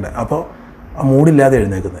സയൻസാണ് പഠിക്കേണ്ടത്. അപ്പോൾ മൂഡില്ലാതെ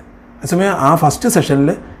എഴുന്നേൽക്കുന്നത്. അതേസമയം ആ ഫസ്റ്റ് സെഷനിൽ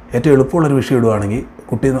ഏറ്റവും എളുപ്പമുള്ളൊരു വിഷയം ഇടുകയാണെങ്കിൽ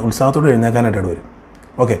കുട്ടി ഉത്സാഹത്തോടെ എഴുന്നേൽക്കാനായിട്ട് വരും.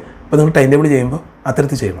 ഓക്കെ, അപ്പോൾ നിങ്ങൾ ടൈം ടേബിൾ ചെയ്യുമ്പോൾ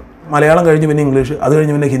അത്തരത്തിൽ ചെയ്യണം. മലയാളം കഴിഞ്ഞ് പിന്നെ ഇംഗ്ലീഷ്, അത്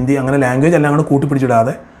കഴിഞ്ഞ് പിന്നെ ഹിന്ദി, അങ്ങനെ ലാംഗ്വേജ് എല്ലാം കൂടെ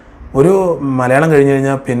കൂട്ടിപ്പിടിച്ചിടാതെ ഒരു മലയാളം കഴിഞ്ഞ്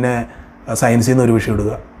കഴിഞ്ഞാൽ പിന്നെ സയൻസിൽ നിന്ന് ഒരു വിഷയം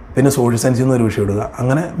ഇടുക, പിന്നെ സോഷ്യൽ സയൻസിൽ നിന്ന് ഒരു വിഷയം ഇടുക,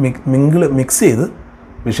 അങ്ങനെ മിക്സ് ചെയ്ത്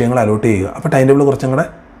വിഷയങ്ങൾ അലോട്ട് ചെയ്യുക. അപ്പോൾ ടൈം ടേബിൾ കുറച്ചും കൂടെ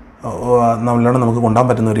നല്ലോണം നമുക്ക് കൊണ്ടുപോകാൻ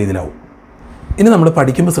പറ്റുന്ന രീതിയിലാവും. ഇനി നമ്മൾ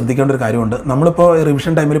പഠിക്കുമ്പോൾ ശ്രദ്ധിക്കേണ്ട ഒരു കാര്യമുണ്ട്. നമ്മളിപ്പോൾ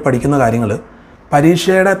റിവിഷൻ ടൈമിൽ പഠിക്കുന്ന കാര്യങ്ങൾ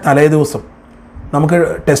പരീക്ഷയുടെ തലേ ദിവസം നമുക്ക്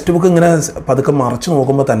ടെക്സ്റ്റ് ബുക്ക് ഇങ്ങനെ പതുക്കെ മറച്ച്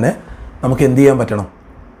നോക്കുമ്പോൾ തന്നെ നമുക്ക് എന്ത് ചെയ്യാൻ പറ്റണം,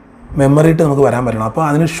 മെമ്മറിയിട്ട് നമുക്ക് വരാൻ പറ്റണം. അപ്പോൾ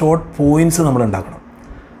അതിന് ഷോർട്ട് പോയിൻറ്റ്സ് നമ്മൾ ഉണ്ടാക്കണം.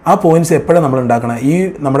 ആ പോയിൻറ്റ്സ് എപ്പോഴും നമ്മൾ ഉണ്ടാക്കണം. ഈ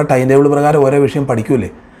നമ്മുടെ ടൈം ടേബിൾ പ്രകാരം ഓരോ വിഷയം പഠിക്കൂലേ,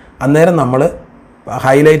 അന്നേരം നമ്മൾ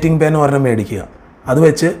ഹൈലൈറ്റിംഗ് പെൻ ഒരെണ്ണം മേടിക്കുക. അത്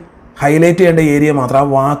വെച്ച് ഹൈലൈറ്റ് ചെയ്യേണ്ട ഏരിയ മാത്രം, ആ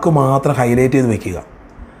വാക്ക് മാത്രം ഹൈലൈറ്റ് ചെയ്ത് വെക്കുക.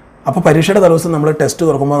 അപ്പോൾ പരീക്ഷയുടെ ദിവസം നമ്മൾ ടെസ്റ്റ്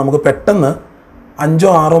തുറക്കുമ്പോൾ നമുക്ക് പെട്ടെന്ന്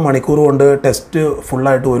 5-6 മണിക്കൂർ കൊണ്ട് ടെസ്റ്റ്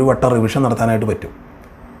ഫുള്ളായിട്ട് ഒരു വട്ടം റിവിഷൻ നടത്താനായിട്ട് പറ്റും.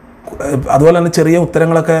 അതുപോലെ തന്നെ ചെറിയ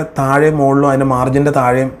ഉത്തരങ്ങളൊക്കെ താഴെ മുകളിലും അതിൻ്റെ മാർജിൻ്റെ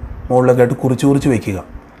താഴെയും മുകളിലൊക്കെ ആയിട്ട് കുറിച്ച് വയ്ക്കുക.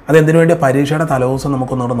 അതെന്തിനു വേണ്ടിയാണ്? പരീക്ഷയുടെ തലേദിവസം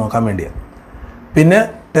നമുക്കൊന്നുകൂടെ നോക്കാൻ വേണ്ടിയാണ്. പിന്നെ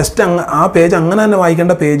ടെസ്റ്റ് ആ പേജ് അങ്ങനെ തന്നെ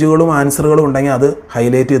വായിക്കേണ്ട പേജുകളും ആൻസറുകളും ഉണ്ടെങ്കിൽ അത്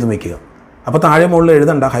ഹൈലൈറ്റ് ചെയ്ത് വയ്ക്കുക. അപ്പോൾ താഴെ മുകളിൽ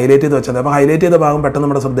എഴുതണ്ട, ഹൈലൈറ്റ് ചെയ്ത് വെച്ചാൽ അപ്പോൾ ഹൈലൈറ്റ് ചെയ്ത ഭാഗം പെട്ടെന്ന്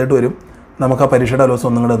നമ്മുടെ ശ്രദ്ധയിട്ട് വരും. നമുക്ക് ആ പരീക്ഷയുടെ ദിവസം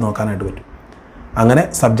ഒന്നും കൂടെ നോക്കാനായിട്ട് പറ്റും. അങ്ങനെ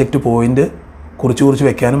സബ്ജക്റ്റ് പോയിൻ്റ് കുറിച്ച്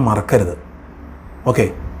വെക്കാനും മറക്കരുത്. ഓക്കെ,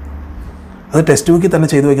 അത് ടെക്സ്റ്റ് ബുക്കിൽ തന്നെ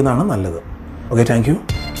ചെയ്തു വയ്ക്കുന്നതാണ് നല്ലത്. Okay, thank you.